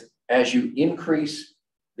means is as you increase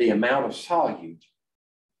the amount of solute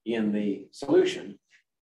in the solution,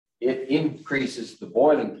 it increases the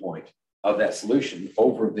boiling point of that solution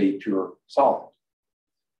over the pure solvent.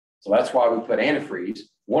 So that's why we put antifreeze.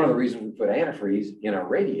 One of the reasons we put antifreeze in our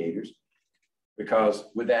radiators, because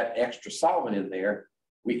with that extra solvent in there,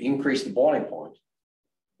 we increase the boiling point.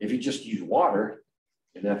 If you just use water,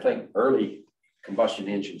 and I think early combustion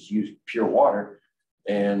engines used pure water,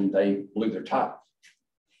 and they blew their top.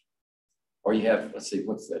 Or you have, let's see,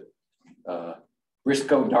 what's that?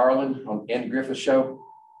 Briscoe Darling on Andy Griffith's show.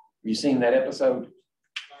 Have you seen that episode?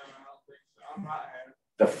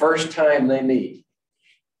 The first time they meet,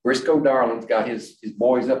 Briscoe Darling's got his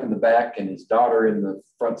boys up in the back and his daughter in the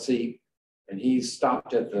front seat, and he's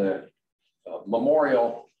stopped at the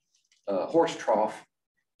memorial horse trough,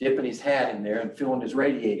 dipping his hat in there and filling his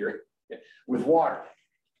radiator with water.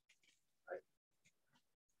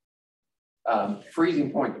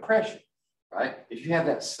 Freezing point depression, right? If you have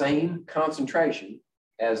that same concentration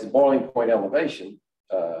as the boiling point elevation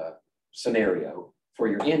scenario for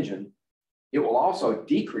your engine, it will also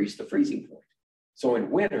decrease the freezing point. So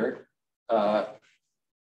in winter,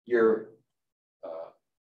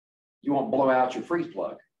 you won't blow out your freeze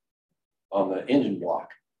plug on the engine block,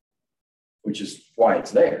 which is why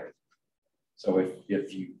it's there. So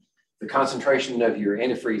if the concentration of your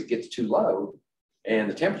antifreeze gets too low and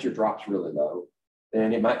the temperature drops really low,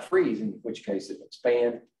 then it might freeze, in which case it will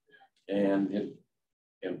expand and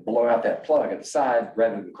blow out that plug at the side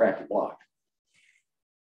rather than crack your block.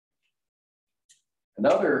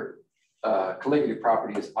 Another colligative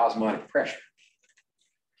property is osmotic pressure.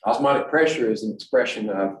 Osmotic pressure is an expression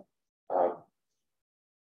of,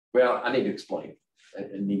 well, I need to explain.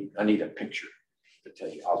 I need a picture to tell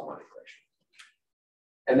you osmotic pressure.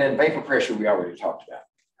 And then vapor pressure we already talked about.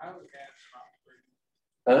 How is gas not freeze?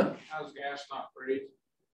 Huh? How does gas not freeze?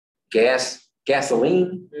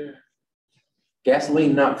 Gasoline? Yeah.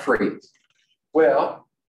 Gasoline not freeze. Well,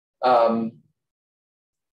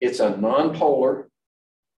 it's a nonpolar,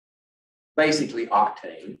 basically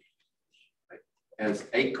octane, has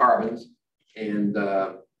 8 carbons and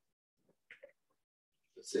let's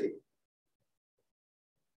see,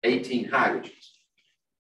 18 hydrogens.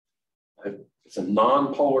 It's a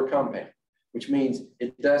nonpolar compound, which means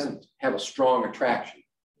it doesn't have a strong attraction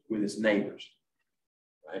with its neighbors.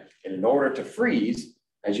 Right? And in order to freeze,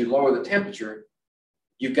 as you lower the temperature,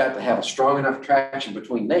 you've got to have a strong enough attraction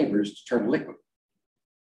between neighbors to turn liquid.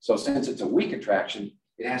 So since it's a weak attraction,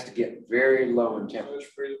 it has to get very low in temperature. So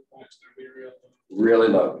freezing point's going to be real low. Really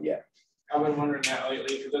low, yeah. I've been wondering that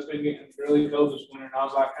lately because it's been getting really cold this winter, and I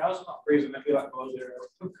was like, how's it not freezing? I feel like below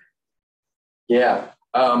 0. Yeah.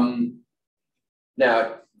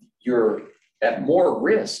 Now, you're at more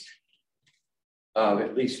risk of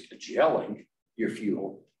at least gelling your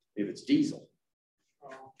fuel if it's diesel.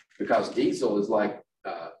 Because diesel is like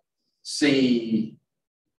C12.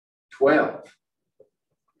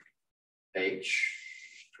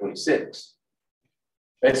 CH214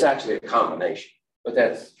 It's actually a combination, but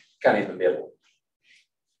that's kind of in the middle.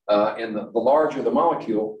 And the larger the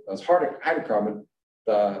molecule, as hydrocarbon,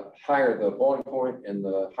 the higher the boiling point and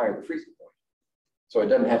the higher the freezing point. So it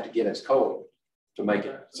doesn't have to get as cold to make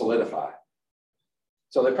it solidify.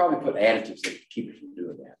 So they probably put additives that keep it from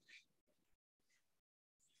doing that.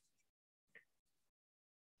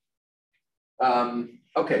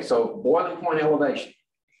 Okay, so boiling point elevation.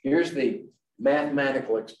 Here's the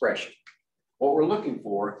mathematical expression. What we're looking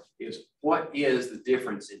for is what is the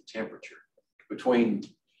difference in temperature between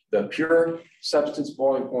the pure substance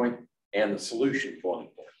boiling point and the solution boiling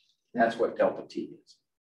point. That's what delta T is.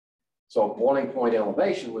 So boiling point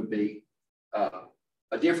elevation would be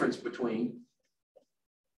a difference between,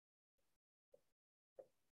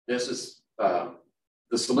 this is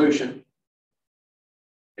the solution,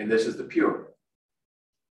 and this is the pure.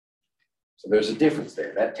 So there's a difference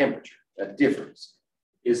there. That temperature, that difference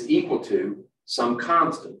is equal to some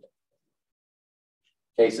constant,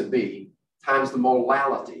 case of B, times the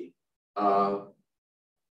molality of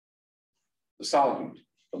the solute,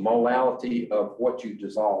 the molality of what you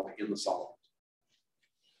dissolve in the solvent.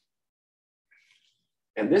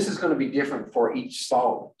 And this is going to be different for each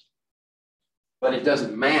solvent, but it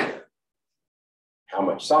doesn't matter how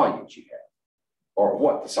much solute you have or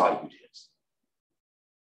what the solute is.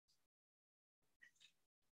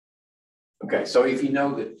 Okay, so if you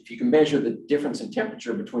know that, if you can measure the difference in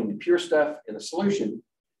temperature between the pure stuff and the solution,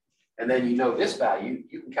 and then you know this value,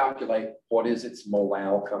 you can calculate what is its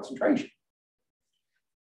molal concentration.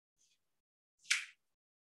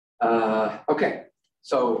 Okay,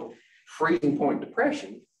 so freezing point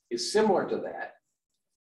depression is similar to that,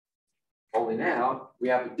 only now we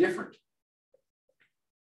have a different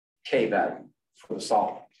K value for the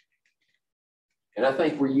solvent. And I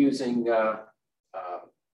think we're using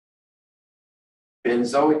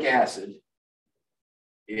benzoic acid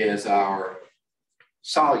is our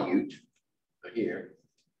solute here,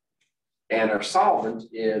 and our solvent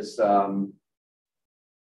is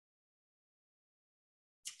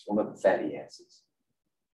it's one of the fatty acids.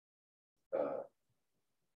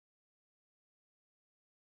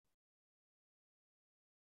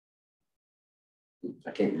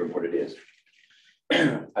 I can't remember what it is.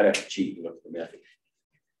 I'd have to cheat and look at the method.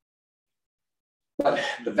 But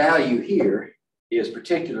the value here is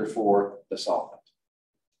particular for the solvent.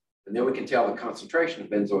 And then we can tell the concentration of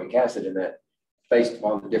benzoic acid in that based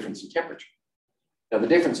upon the difference in temperature. Now, the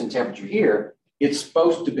difference in temperature here, it's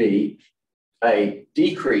supposed to be a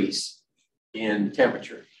decrease in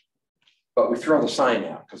temperature, but we throw the sign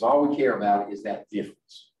out because all we care about is that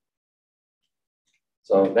difference.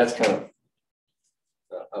 So that's kind of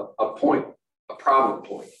a point, a problem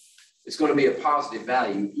point. It's going to be a positive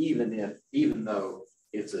value even though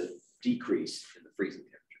it's a decrease in the freezing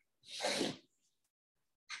temperature.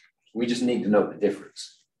 We just need to know the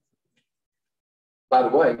difference. By the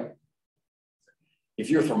way, if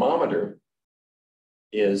your thermometer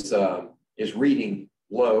is reading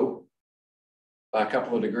low by a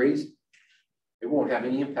couple of degrees, it won't have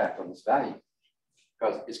any impact on this value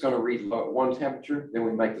because it's going to read low at one temperature, then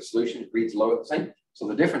we make the solution, it reads low at the same. So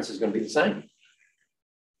the difference is going to be the same.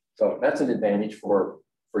 So that's an advantage for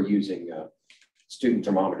using student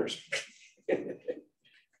thermometers.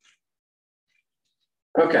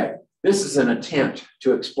 Okay, this is an attempt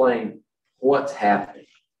to explain what's happening.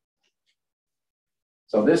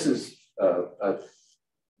 So this is a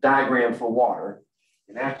diagram for water,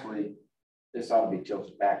 and actually this ought to be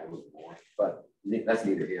tilted back a little more, but that's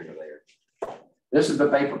neither here nor there. This is the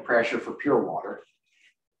vapor pressure for pure water,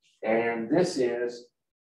 and this is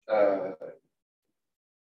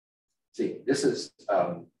this is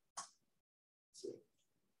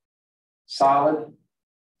solid,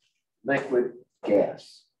 liquid,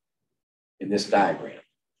 gas in this diagram.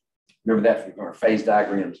 Remember that from our phase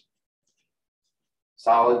diagrams.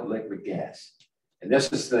 Solid, liquid, gas. And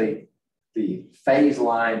this is the phase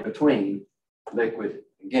line between liquid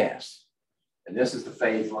and gas. And this is the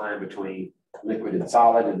phase line between liquid and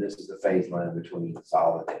solid, and this is the phase line between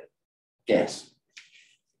solid and gas.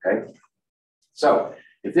 Okay? So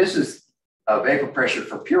if this is a vapor pressure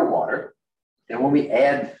for pure water, then when we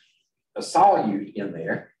add a solute in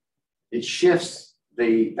there, it shifts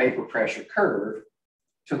the vapor pressure curve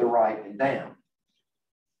to the right and down.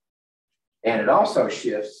 And it also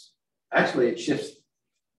shifts, actually it shifts,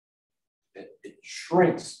 it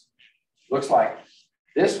shrinks. Looks like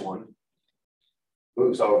this one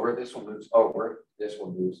moves over, this one moves over, this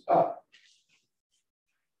one moves up.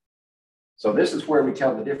 So this is where we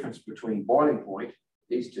tell the difference between boiling point,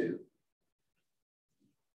 these two,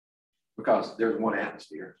 because there's one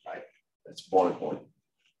atmosphere, right? That's boiling point.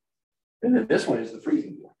 And then this one is the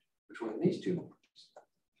freezing point between these two points.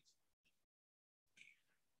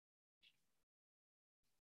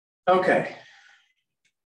 Okay.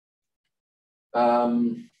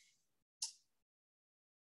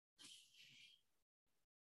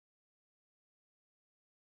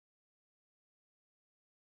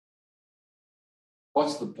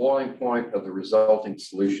 What's the boiling point of the resulting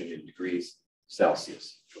solution in degrees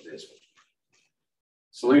Celsius for this one?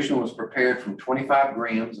 Solution was prepared from 25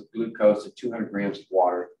 grams of glucose and 200 grams of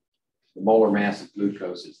water. The molar mass of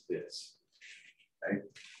glucose is this. Okay.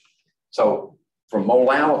 So for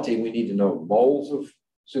molality, we need to know moles of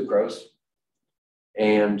sucrose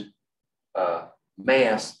and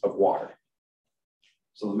mass of water.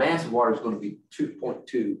 So the mass of water is going to be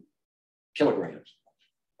 2.2 kilograms,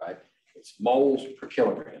 right? It's moles per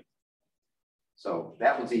kilogram. So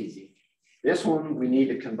that was easy. This one we need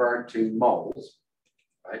to convert to moles,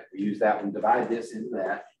 right? We use that one, divide this into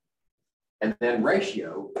that, and then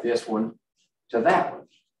ratio this one to that one.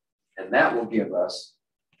 And that will give us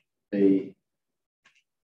the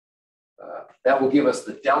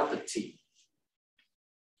delta T.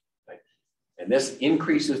 Right? And this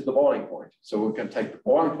increases the boiling point. So we're going to take the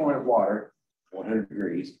boiling point of water, 100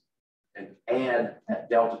 degrees, and add that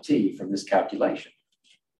delta T from this calculation.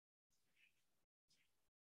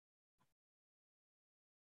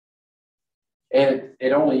 And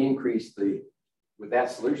it only increased with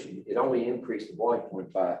that solution, it only increased the boiling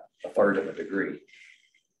point by 1/3 of a degree.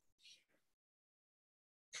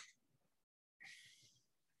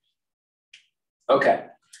 Okay.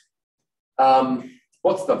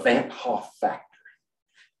 What's the Van Hoff factor?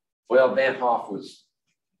 Well, Van Hoff was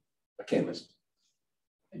a chemist.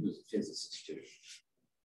 He was a physicist too.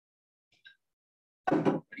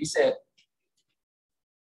 But he said,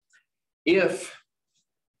 if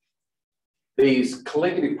these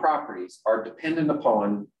colligative properties are dependent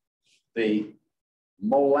upon the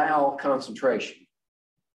molal concentration,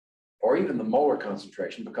 or even the molar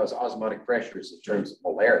concentration, because osmotic pressure is in terms of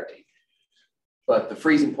molarity, but the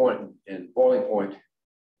freezing point and boiling point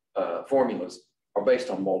formulas are based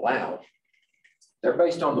on molal. They're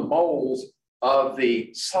based on the moles of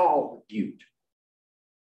the solute.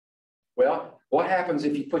 Well, what happens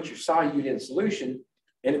if you put your solute in solution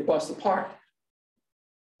and it busts apart?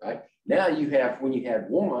 Right? Now you have, when you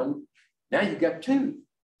had one, now you've got two.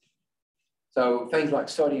 So things like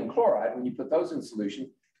sodium chloride, when you put those in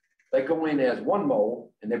solution, they go in as 1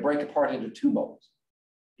 mole and they break apart into 2 moles.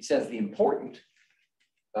 He says the importance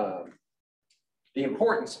of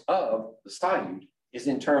the solute is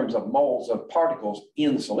in terms of moles of particles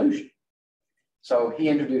in solution. So he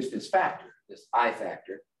introduced this factor, this I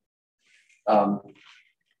factor,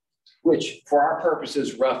 which for our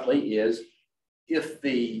purposes roughly is, if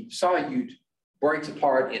the solute breaks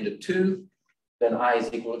apart into 2, then I is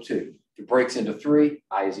equal to 2. If it breaks into 3,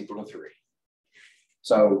 I is equal to 3.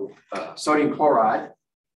 So sodium chloride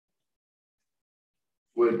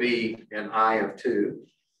would be an I of 2.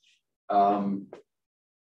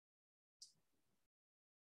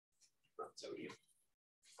 Sodium.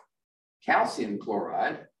 Calcium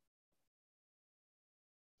chloride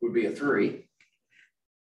would be a 3.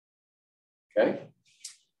 Okay.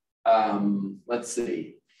 Let's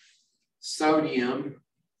see. Sodium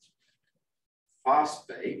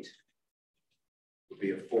phosphate would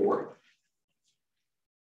be a 4.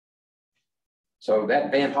 So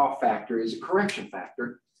that Van Hoff factor is a correction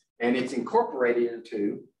factor, and it's incorporated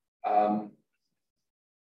into, let's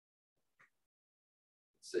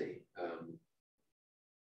see,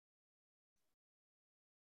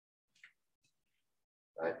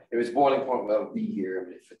 right. If it's boiling point, well, it'll be here. I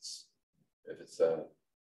mean, if it's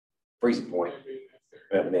freezing point, we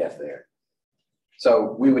have an F there.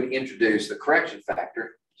 So we would introduce the correction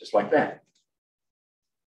factor just like that.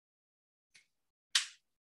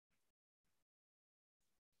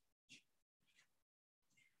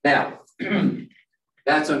 Now,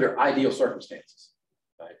 that's under ideal circumstances,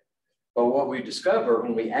 right? But what we discover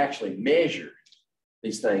when we actually measure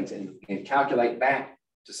these things and calculate back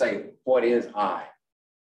to say, what is I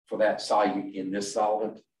for that solute in this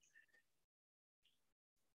solvent?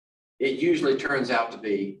 It usually turns out to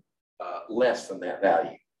be less than that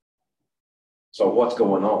value. So what's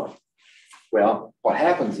going on? Well, what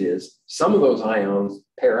happens is some of those ions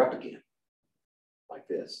pair up again, like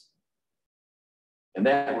this. And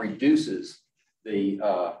that reduces the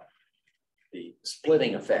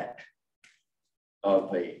splitting effect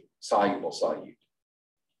of a soluble solute.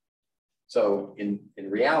 So in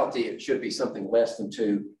reality, it should be something less than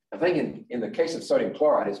 2. I think in the case of sodium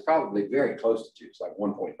chloride, it's probably very close to 2. It's like 1.95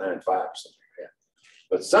 or something like that.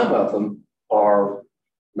 But some of them are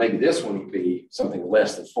Maybe this one would be something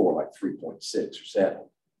less than 4, like 3.6 or 7.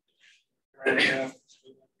 Right, yeah.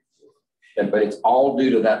 But it's all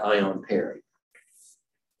due to that ion pairing.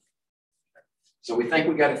 So we think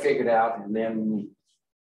we got it figured out, and then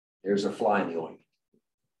there's a fly in the ointment.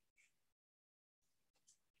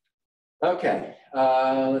 Okay,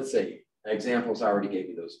 let's see. Examples, I already gave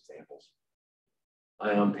you those examples.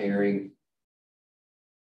 Ion pairing.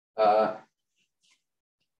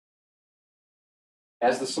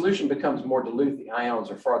 As the solution becomes more dilute, the ions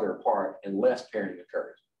are farther apart and less pairing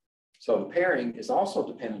occurs. So the pairing is also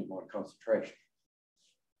dependent on concentration.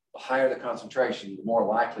 The higher the concentration, the more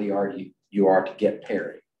likely you are to get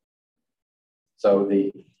pairing. So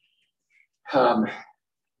the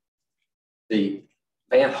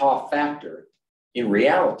Van Hoff factor in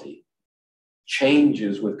reality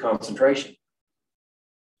changes with concentration,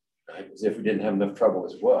 right? As if we didn't have enough trouble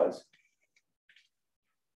as it was.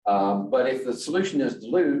 But if the solution is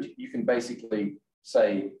dilute, you can basically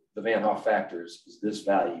say the Van Hoff factor is this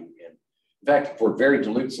value. And in fact, for very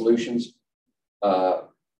dilute solutions, the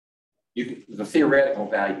theoretical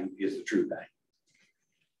value is the true value.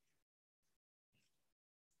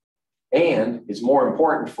 And it's more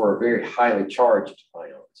important for very highly charged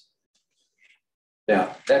ions.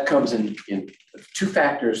 Now, that comes in 2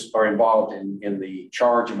 factors are involved in the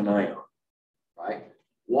charge of an ion, right?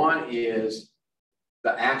 One is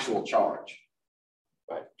the actual charge,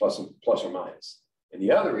 right? Plus or minus. And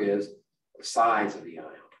the other is the size of the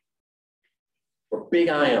ion. For big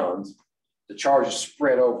ions, the charge is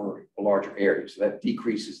spread over a larger area, so that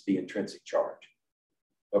decreases the intrinsic charge.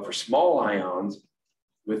 But for small ions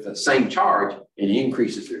with the same charge, it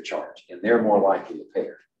increases their charge, and they're more likely to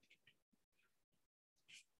pair.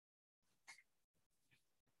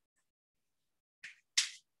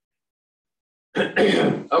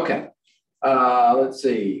 Okay, let's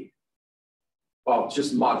see. Well, it's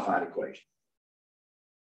just a modified equation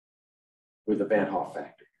with the Van Hoff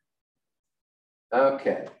factor.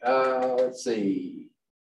 Okay, let's see.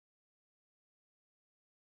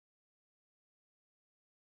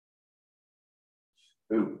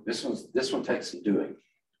 Ooh, this one takes some doing.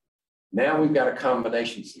 Now we've got a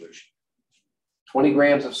combination solution. 20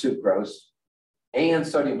 grams of sucrose and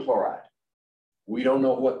sodium chloride. We don't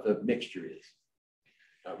know what the mixture is.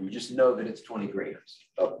 We just know that it's 20 grams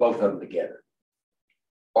of both of them together,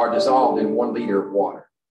 are dissolved in 1 liter of water.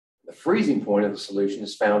 The freezing point of the solution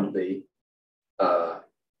is found to be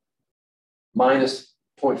minus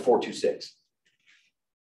 0.426.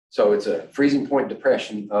 So it's a freezing point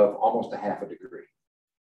depression of almost 1/2 degree.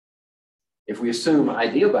 If we assume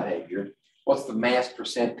ideal behavior, what's the mass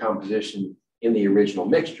percent composition in the original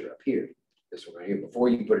mixture up here? This one right here, before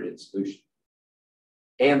you put it in solution.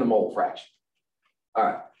 And the mole fraction. All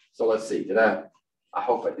right, so let's see. I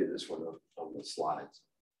hope I did this one on the slides.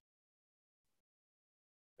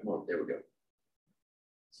 Come on, there we go.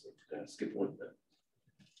 Skip one.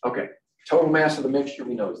 Okay, total mass of the mixture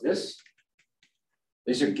we know is this.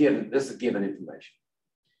 These are given, this is given information.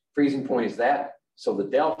 Freezing point is that, so the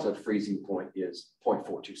delta freezing point is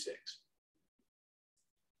 0.426.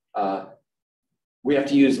 We have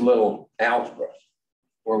to use a little algebra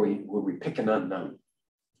where we pick an unknown.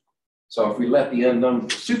 So if we let the unknown for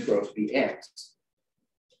sucrose be x,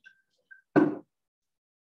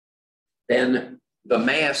 then the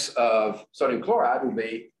mass of sodium chloride will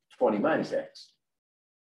be 20 minus x.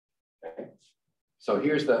 Okay. So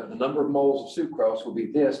here's the number of moles of sucrose will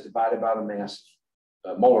be this divided by the mass,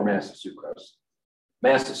 molar mass of sucrose.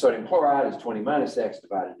 Mass of sodium chloride is 20 minus x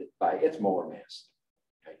divided by its molar mass.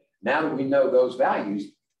 Okay. Now that we know those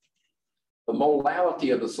values, the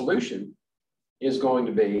molality of the solution is going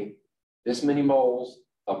to be this many moles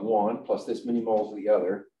of one plus this many moles of the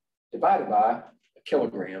other divided by a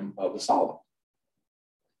kilogram of the solvent.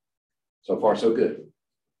 So far, so good.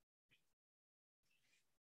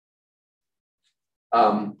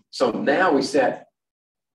 So now we set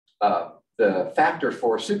the factor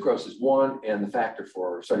for sucrose is 1 and the factor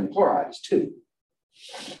for sodium chloride is 2.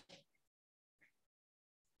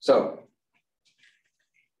 So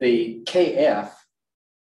the Kf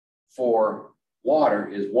for water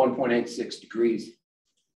is 1.86 degrees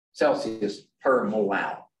Celsius per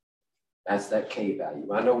molal. That's that K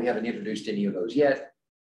value. I know we haven't introduced any of those yet,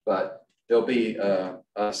 but there'll be a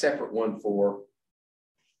separate one for,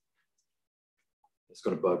 it's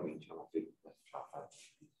going to bug me until I figure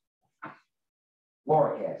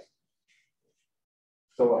lauric acid.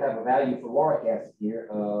 So we'll have a value for lauric acid here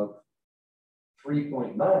of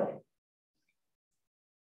 3.9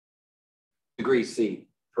 degrees C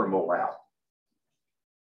per molal.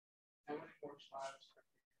 How many more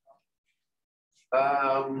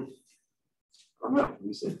slides? don't know. Let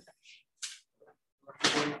me see.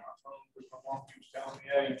 My mom keeps telling me,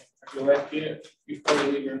 hey, have you left yet? You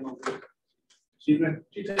probably leave her in a little bit. She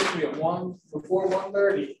texted me at before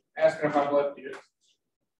 1:30, asking if I've left yet.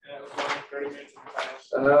 And it was only 30 minutes in the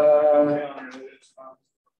past.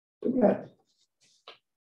 Okay.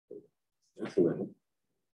 That's a little.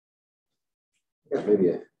 Yeah, maybe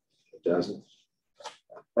a dozen.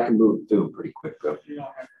 I can move through them pretty quick though. You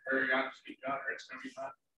don't have to hurry. I'll just keep going, or it's gonna be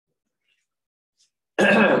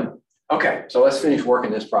fine. Okay, so let's finish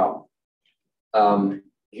working this problem.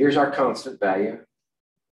 Here's our constant value.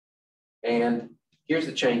 And here's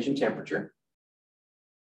the change in temperature.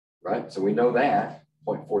 Right, so we know that,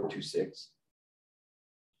 0.426.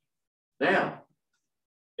 Now,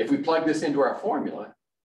 if we plug this into our formula,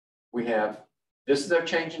 we have, this is our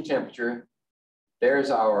change in temperature.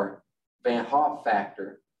 There's our Van Hoff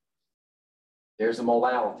factor. There's the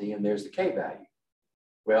molality, and there's the K value.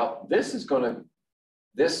 Well, this is going to,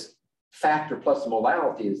 this factor plus the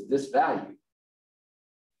molality is this value.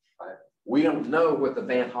 Right? We don't know what the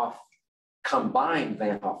Van Hoff combined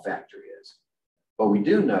Van Hoff factor is, but we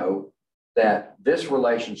do know that this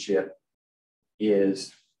relationship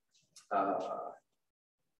is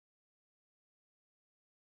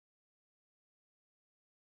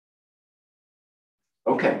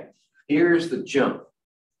okay. Here's the jump.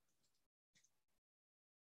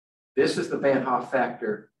 This is the Van Hoff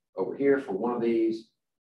factor over here for one of these.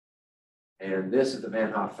 And this is the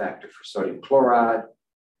Van Hoff factor for sodium chloride.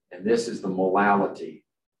 And this is the molality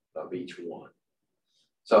of each one.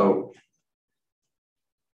 So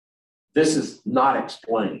this is not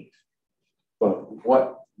explained, but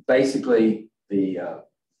what basically the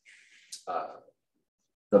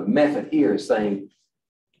method here is saying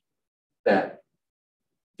that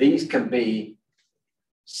these can be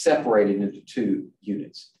separated into two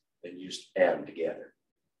units and you just add them together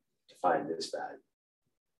to find this value.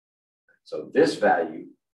 So this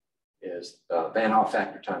value is Van Hoff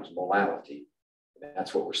factor times molality. And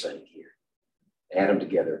that's what we're saying here. Add them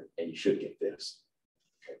together and you should get this.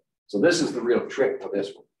 Okay. So this is the real trick for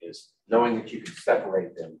this one, is knowing that you can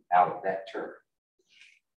separate them out of that term.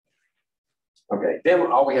 Okay,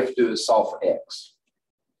 then all we have to do is solve for X.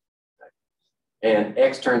 And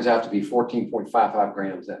X turns out to be 14.55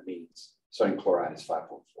 grams. That means sodium chloride is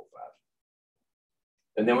 5.45.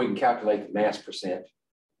 And then we can calculate the mass percent.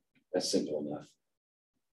 That's simple enough.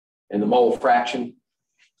 And the mole fraction,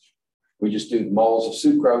 we just do moles of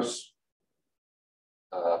sucrose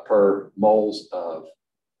per moles of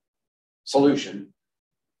solution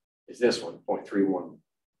is this one,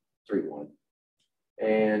 0.3131.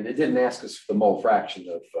 And it didn't ask us for the mole fraction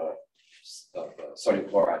of sodium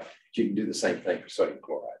chloride, but you can do the same thing for sodium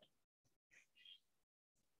chloride.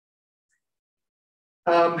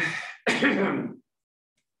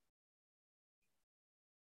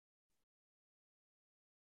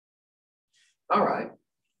 All right.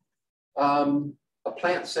 A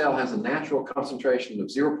plant cell has a natural concentration of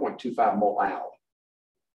 0.25 mole alcohol.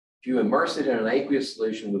 If you immerse it in an aqueous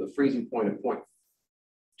solution with a freezing point of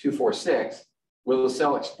 0.246, will the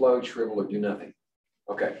cell explode, shrivel, or do nothing?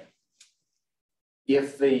 Okay.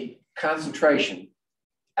 If the concentration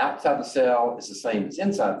outside the cell is the same as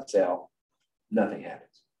inside the cell, nothing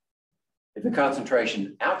happens. If the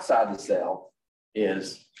concentration outside the cell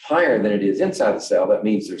is higher than it is inside the cell, that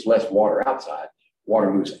means there's less water outside.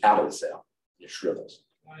 Water moves out of the cell, it shrivels.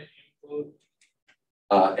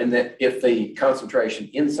 And that if the concentration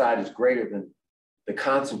inside is greater than the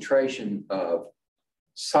concentration of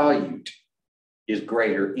solute is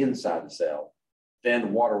greater inside the cell,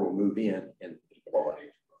 then water will move in and blow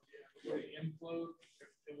it.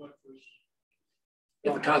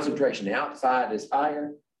 If the concentration outside is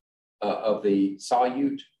higher of the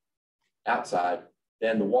solute outside,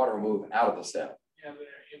 then the water will move out of the cell.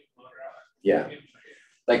 Yeah,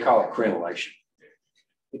 they call it crenellation.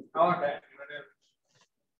 I like that.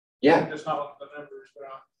 Yeah, just not the numbers,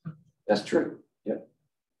 but that's true. Yep.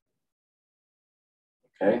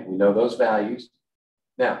 Okay, we know those values.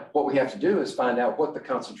 Now, what we have to do is find out what the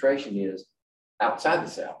concentration is outside the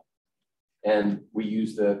cell. And we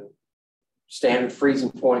use the standard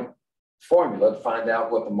freezing point formula to find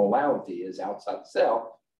out what the molality is outside the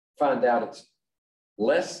cell. Find out it's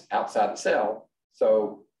less outside the cell.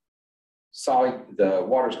 So the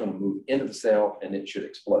water is going to move into the cell and it should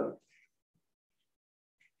explode.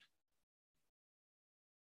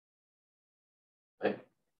 Right?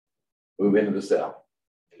 Move into the cell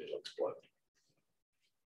and it'll explode.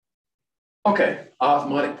 Okay,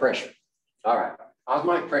 osmotic pressure. All right,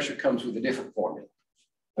 osmotic pressure comes with a different formula,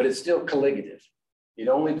 but it's still colligative. It It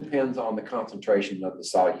only depends on the concentration of the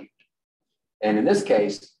solute. And in this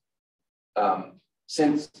case,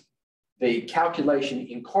 since the calculation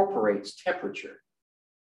incorporates temperature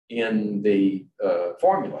in the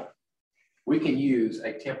formula, we can use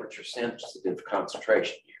a temperature sensitive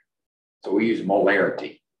concentration here. So we use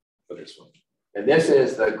molarity for this one. And this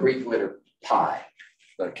is the Greek letter pi,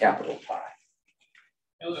 the capital pi.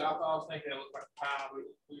 I was thinking it looked like pi, but it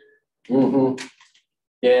was weird. Mm-hmm.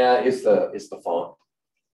 Yeah, it's the font.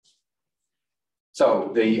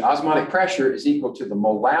 So the osmotic pressure is equal to the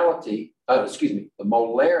molality, the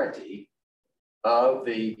molarity of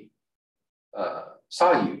the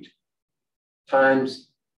solute times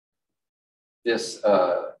this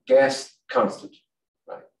gas constant,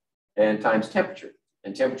 right? And times temperature.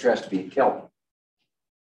 And temperature has to be in Kelvin.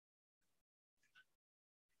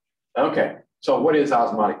 Okay, so what is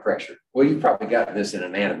osmotic pressure? Well, you've probably gotten this in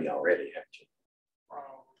anatomy already, haven't you?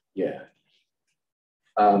 Yeah.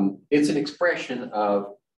 It's an expression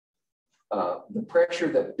of the pressure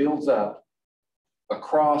that builds up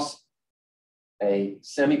across a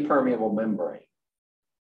semi-permeable membrane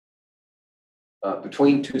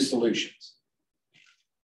between two solutions.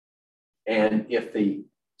 And if the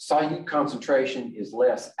solute concentration is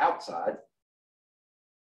less outside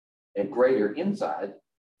and greater inside,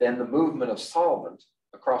 then the movement of solvent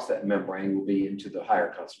across that membrane will be into the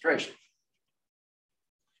higher concentration.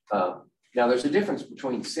 Now, there's a difference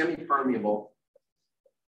between semi-permeable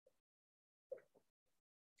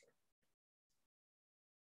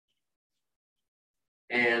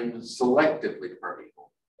and selectively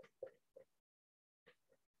permeable.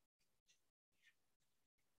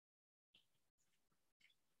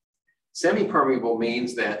 Semi-permeable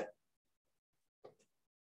means that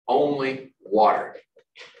only water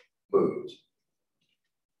moves.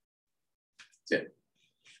 That's it.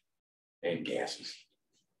 And gases,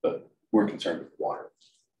 but we're concerned with water.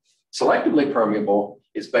 Selectively permeable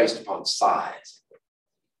is based upon size.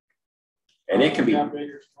 And it can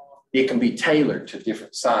be tailored to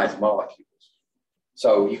different size molecules.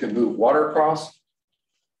 So you can move water across,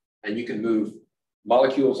 and you can move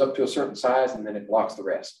molecules up to a certain size, and then it blocks the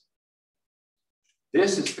rest.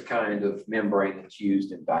 This is the kind of membrane that's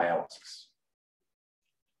used in dialysis.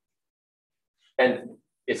 And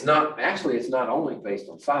it's not only based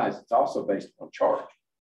on size, it's also based on charge.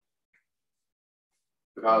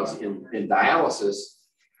 Because in dialysis,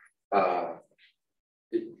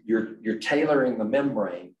 you're tailoring the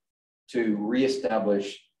membrane to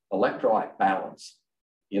reestablish electrolyte balance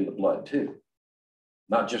in the blood too,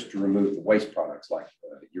 not just to remove the waste products like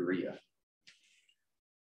urea.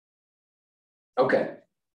 Okay,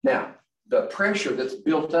 now the pressure that's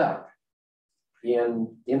built up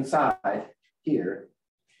inside here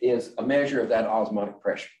is a measure of that osmotic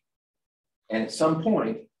pressure. And at some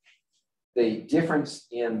point, the difference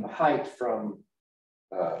in height from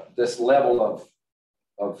this level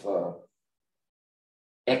of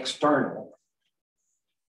external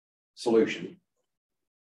solution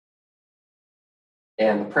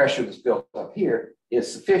and the pressure that's built up here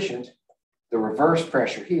is sufficient. The reverse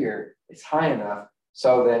pressure here is high enough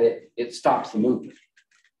so that it stops the movement,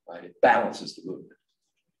 right? It balances the movement.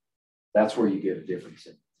 That's where you get a difference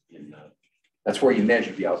that's where you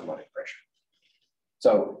measure the osmotic pressure.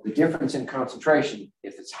 So the difference in concentration,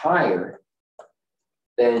 if it's higher,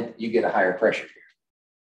 then you get a higher pressure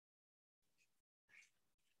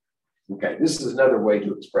here. Okay, this is another way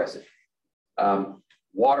to express it.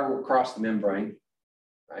 Water will cross the membrane,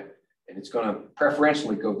 right? And it's going to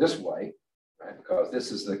preferentially go this way, right? Because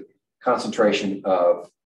this is the concentration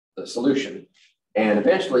of the solution. And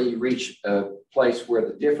eventually you reach a place where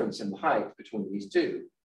the difference in the height between these two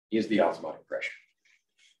is the osmotic pressure.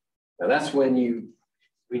 Now that's when you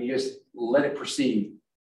just let it proceed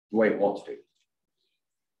the way it wants to.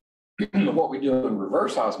 What we do in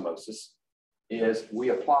reverse osmosis is we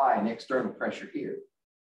apply an external pressure here,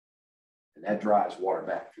 and that drives water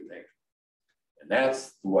back through there. And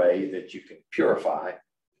that's the way that you can purify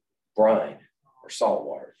brine or salt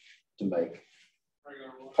water to make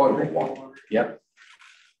potable water. Yep.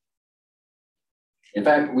 In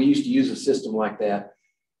fact, we used to use a system like that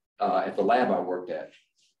at the lab I worked at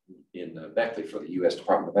in Beckley for the U.S.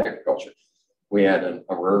 Department of Agriculture. We had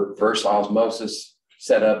a reverse osmosis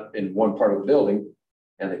set up in one part of the building,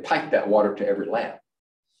 and they piped that water to every lab.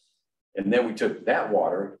 And then we took that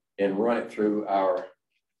water and run it through our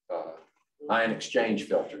ion exchange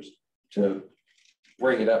filters to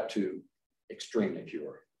bring it up to extremely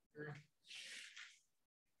pure.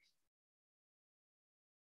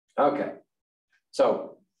 Okay,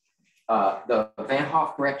 so the Van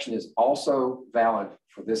Hoff correction is also valid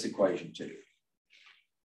for this equation too.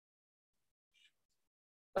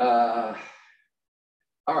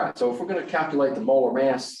 All right, so if we're going to calculate the molar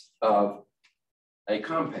mass of a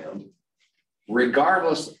compound,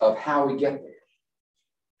 regardless of how we get there.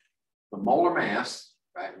 The molar mass,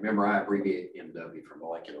 right? Remember I abbreviate MW for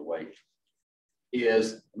molecular weight,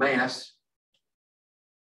 is mass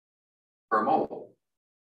per mole.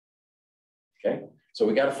 Okay, so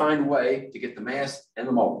we got to find a way to get the mass and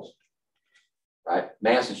the moles, right?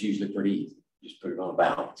 Mass is usually pretty easy. Just put it on a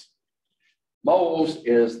balance. Moles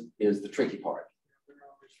is the tricky part.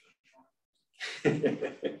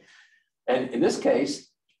 And in this case,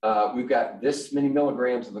 we've got this many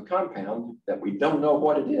milligrams of the compound that we don't know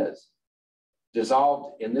what it is.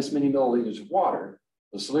 Dissolved in this many milliliters of water,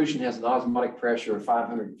 the solution has an osmotic pressure of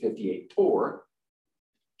 558 torr.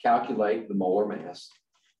 Calculate the molar mass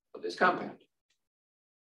of this compound.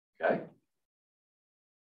 Okay.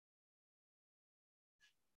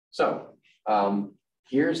 So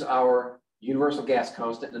here's our universal gas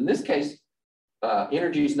constant. In this case,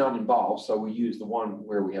 energy is not involved, so we use the one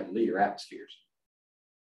where we have liter atmospheres.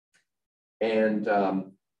 And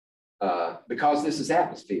because this is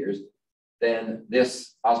atmospheres, then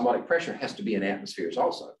this osmotic pressure has to be in atmospheres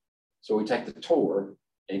also. So we take the torr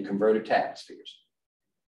and convert it to atmospheres.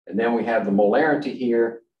 And then we have the molarity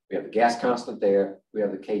here, we have the gas constant there, we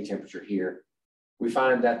have the K temperature here. We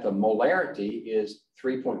find that the molarity is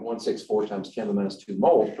 3.164 times 10 to the minus 2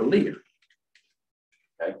 moles per liter.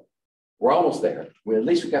 Okay, we're almost there. At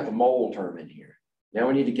least we got the mole term in here. Now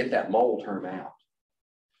we need to get that mole term out.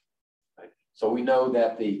 Okay. So we know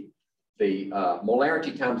that the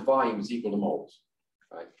molarity times volume is equal to moles,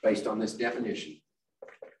 right? Based on this definition,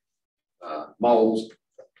 moles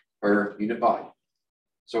per unit volume.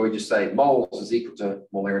 So we just say moles is equal to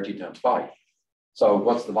molarity times volume. So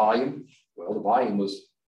what's the volume? Well, the volume was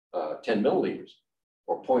 10 milliliters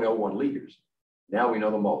or 0.01 liters. Now we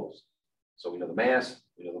know the moles. So we know the mass,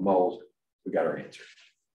 we know the moles, we got our answer.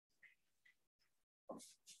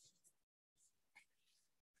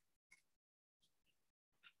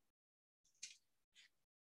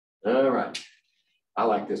 All right, I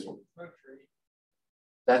like this one.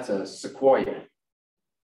 That's a sequoia.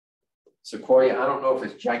 Sequoia, I don't know if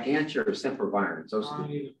it's gigantea or sempervirens. Those are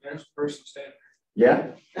There's a person standing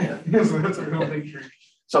yeah. there. So that's a real big tree.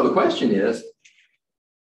 So the question is,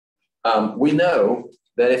 we know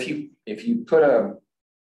that if you put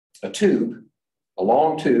a tube, a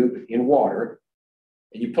long tube in water,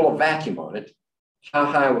 and you pull a vacuum on it, how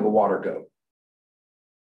high will the water go?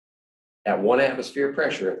 At 1 atmosphere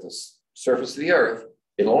pressure at the surface of the earth,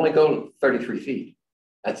 it'll only go to 33 feet.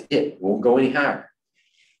 That's it. It won't go any higher.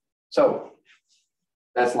 So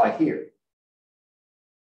that's like here.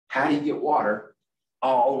 How do you get water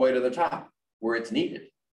all the way to the top where it's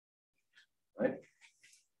needed? Right?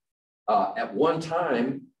 At one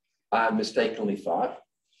time, I mistakenly thought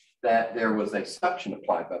that there was a suction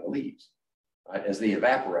applied by the leaves. Right? As they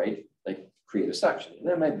evaporate, they create a suction. And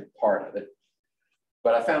that may be part of it.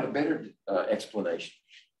 But I found a better explanation.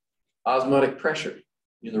 Osmotic pressure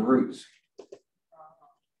in the roots.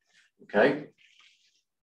 Okay?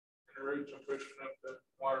 The roots are pushing up the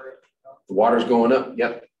water. The water's going up,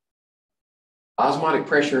 yep. Osmotic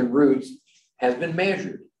pressure in roots has been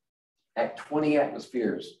measured at 20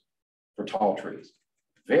 atmospheres for tall trees.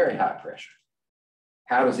 Very high pressure.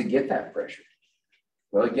 How does it get that pressure?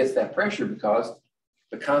 Well, it gets that pressure because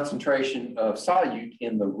the concentration of solute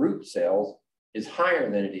in the root cells is higher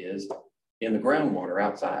than it is in the groundwater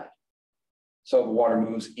outside. So the water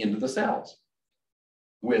moves into the cells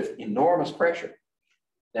with enormous pressure.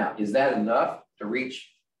 Now, is that enough to reach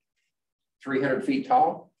 300 feet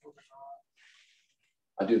tall?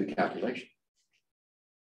 I do the calculation.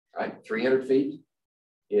 Right, 300 feet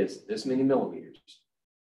is this many millimeters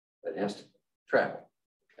that has to travel.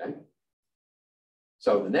 Okay.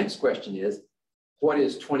 So the next question is, what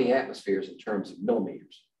is 20 atmospheres in terms of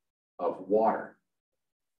millimeters of water?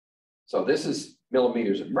 So this is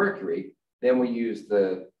millimeters of mercury. Then we use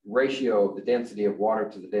the ratio of the density of water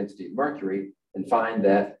to the density of mercury and find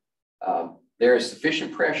that there is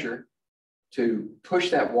sufficient pressure to push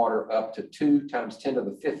that water up to 2 times 10 to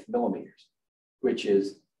the 5th millimeters, which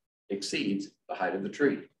exceeds the height of the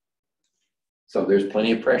tree. So there's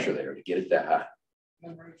plenty of pressure there to get it that high.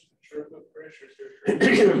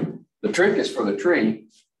 The trick is for the tree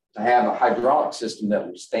to have a hydraulic system that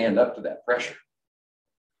will stand up to that pressure.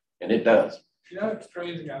 And it does. You know, it's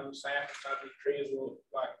crazy how the sand inside the trees will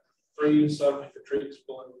like freeze suddenly if the tree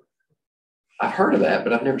explodes. I've heard of that,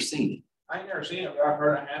 but I've never seen it. I ain't never seen it, but I've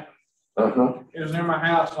heard it happen. Uh-huh. It was near my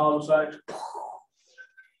house, and all of a sudden,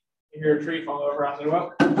 you hear a tree fall over. I said,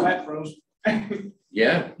 well, that froze.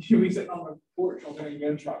 Yeah. You'll be sitting on the porch, and a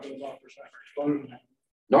gunshot goes off for a second, explosion.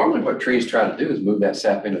 Normally what trees try to do is move that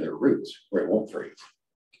sap into their roots where it won't freeze.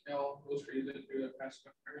 No, those trees didn't do that fast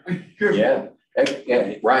enough. Yeah,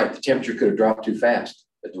 yeah, right. The temperature could have dropped too fast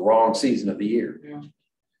at the wrong season of the year.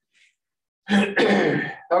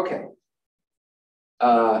 Yeah. Okay.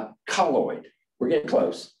 Colloid. We're getting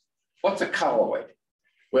close. What's a colloid?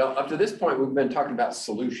 Well, up to this point, we've been talking about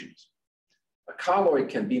solutions. A colloid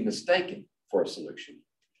can be mistaken for a solution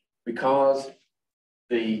because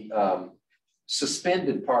the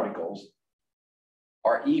suspended particles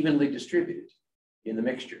are evenly distributed in the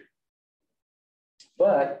mixture,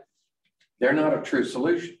 but they're not a true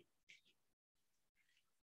solution.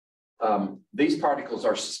 These particles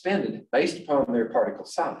are suspended based upon their particle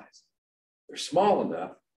size. They're small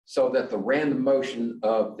enough so that the random motion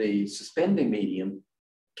of the suspending medium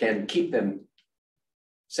can keep them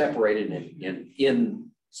separated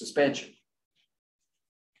in suspension.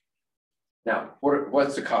 Now,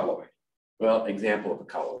 what's a colloid? Well, example of a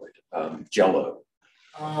colloid, Jello.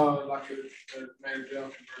 Like the matter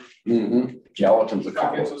gelatin. Gelatin's a Like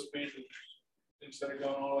colloid. it's suspended instead of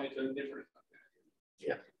going all the way to a different.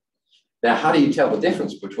 Yeah. Now, how do you tell the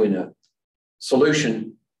difference between a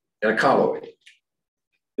solution and a colloid?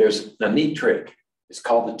 There's a neat trick. It's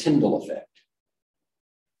called the Tyndall effect.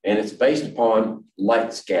 And it's based upon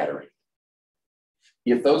light scattering.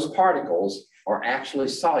 If those particles are actually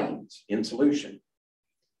solutes in solution,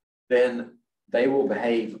 then they will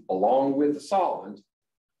behave along with the solvent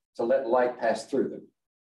to let light pass through them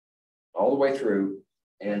all the way through,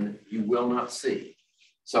 and you will not see.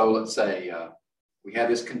 So let's say we have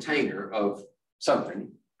this container of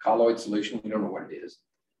something, colloid solution, we don't know what it is,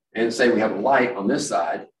 and say we have a light on this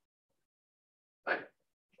side, like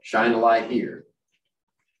shine a light here,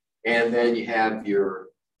 and then you have your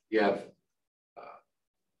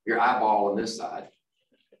eyeball on this side.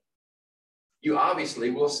 You obviously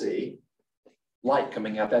will see light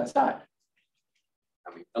coming out that side.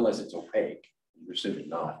 I mean, unless it's opaque, we're assuming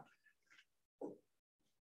not.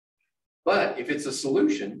 But if it's a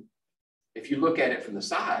solution, if you look at it from the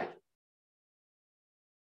side,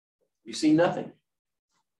 you see nothing.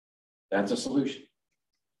 That's a solution.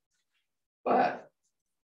 But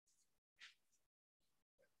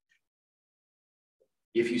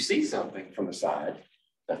if you see something from the side,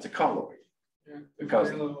 that's a colloid. Yeah,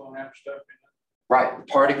 Because won't have stuff in it. right, the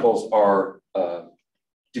particles are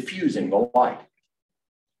diffusing the light.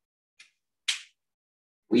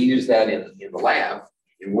 We use that in the lab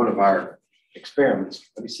in one of our experiments.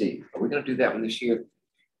 Let me see. Are we going to do that one this year?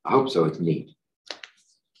 I hope so. It's neat.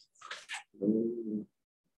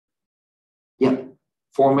 Yeah.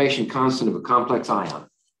 Formation constant of a complex ion.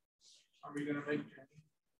 Are we going to make it?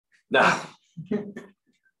 No.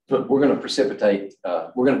 But we're going to precipitate.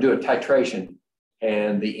 We're going to do a titration,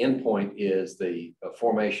 and the endpoint is the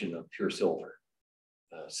formation of pure silver,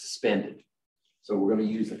 suspended. So we're going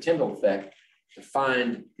to use the Tyndall effect to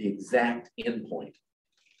find the exact endpoint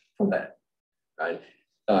for that, right?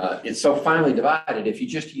 It's so finely divided, if you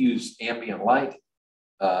just use ambient light,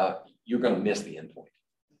 you're going to miss the endpoint.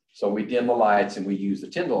 So we dim the lights and we use the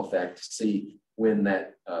Tyndall effect to see when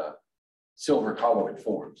that silver colloid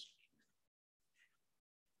forms.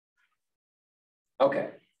 Okay.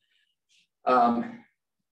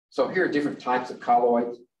 So here are different types of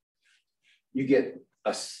colloids. You get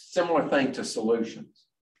a similar thing to solutions,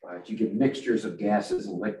 right? You get mixtures of gases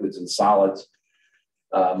and liquids and solids,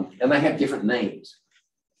 and they have different names,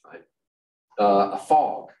 right? A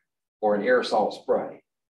fog or an aerosol spray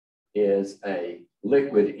is a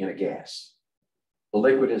liquid in a gas. The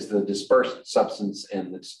liquid is the dispersed substance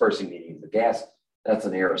and the dispersing medium. The gas, that's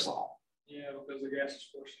an aerosol. Yeah, because the gas is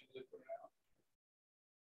forcing the liquid out.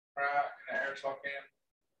 Right, in an aerosol can.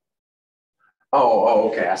 Oh,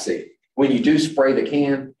 okay, I see. When you do spray the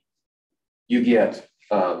can, you get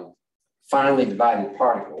finely divided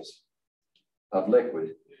particles of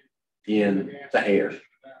liquid in the air.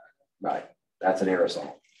 Right, that's an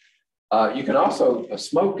aerosol. You can also,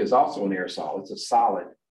 smoke is also an aerosol. It's a solid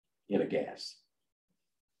in a gas.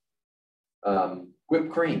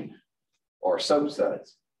 Whipped cream or soap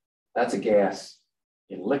suds, that's a gas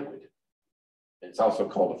in liquid. It's also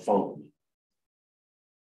called a foam.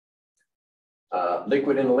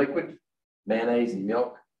 Liquid in a liquid, mayonnaise and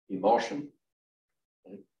milk, emulsion.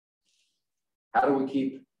 How do we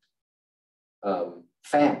keep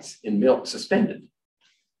fats in milk suspended?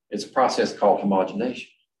 It's a process called homogenation.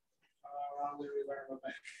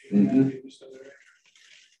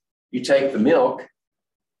 You take the milk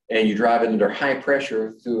and you drive it under high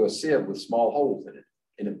pressure through a sieve with small holes in it,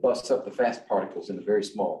 and it busts up the fat particles into very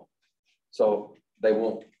small. So they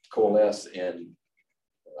won't coalesce and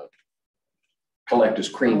collect as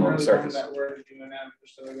cream on the surface. That word we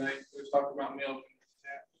was talking about milk.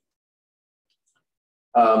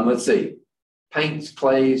 Let's see, paints,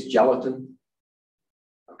 clays, gelatin.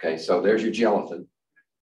 Okay, so there's your gelatin.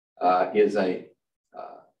 Is a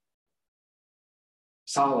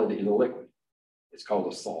solid in a liquid. It's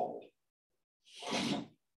called a sol.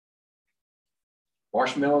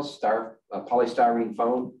 Marshmallows, polystyrene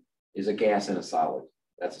foam is a gas in a solid.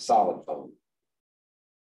 That's a solid foam.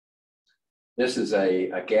 This is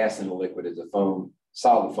a gas in a liquid is a foam.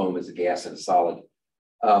 Solid foam is a gas in a solid.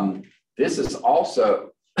 This is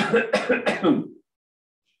also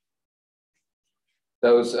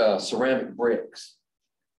those ceramic bricks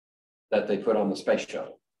that they put on the space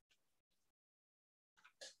shuttle.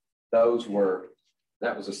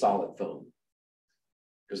 That was a solid foam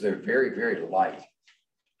because they're very, very light.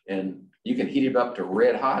 And you can heat it up to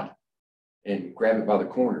red hot and grab it by the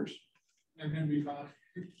corners. And then be fine.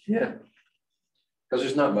 Yeah, because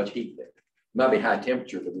there's not much heat there. It might be high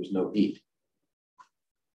temperature, but there's no heat.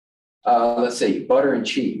 Let's see, butter and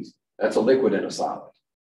cheese. That's a liquid in a solid.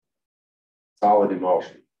 Solid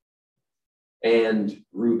emulsion. And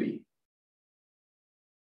ruby.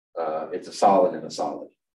 It's a solid in a solid.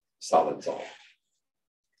 Solid salt.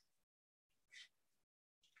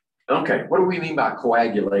 Okay, what do we mean by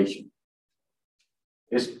coagulation?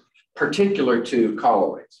 It's particular to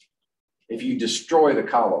colloids. If you destroy the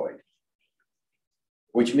colloid,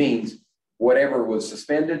 which means whatever was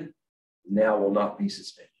suspended now will not be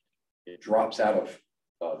suspended. It drops out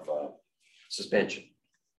of suspension.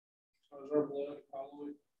 So is our blood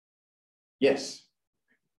colloid? Yes.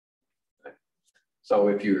 So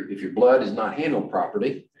if your blood is not handled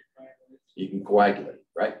properly, you can coagulate,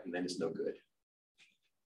 right? And then it's no good.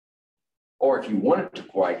 Or if you want it to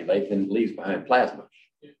coagulate, then it leaves behind plasma.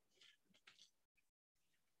 Yeah.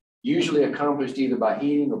 Usually accomplished either by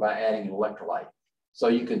heating or by adding an electrolyte. So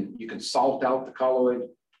you can salt out the colloid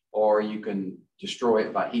or you can destroy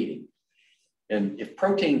it by heating. And if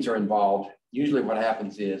proteins are involved, usually what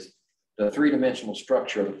happens is the three-dimensional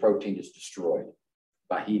structure of the protein is destroyed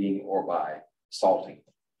by heating or by salting.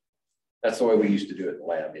 That's the way we used to do it in the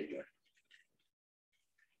lab anyway.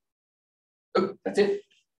 Oh, that's it.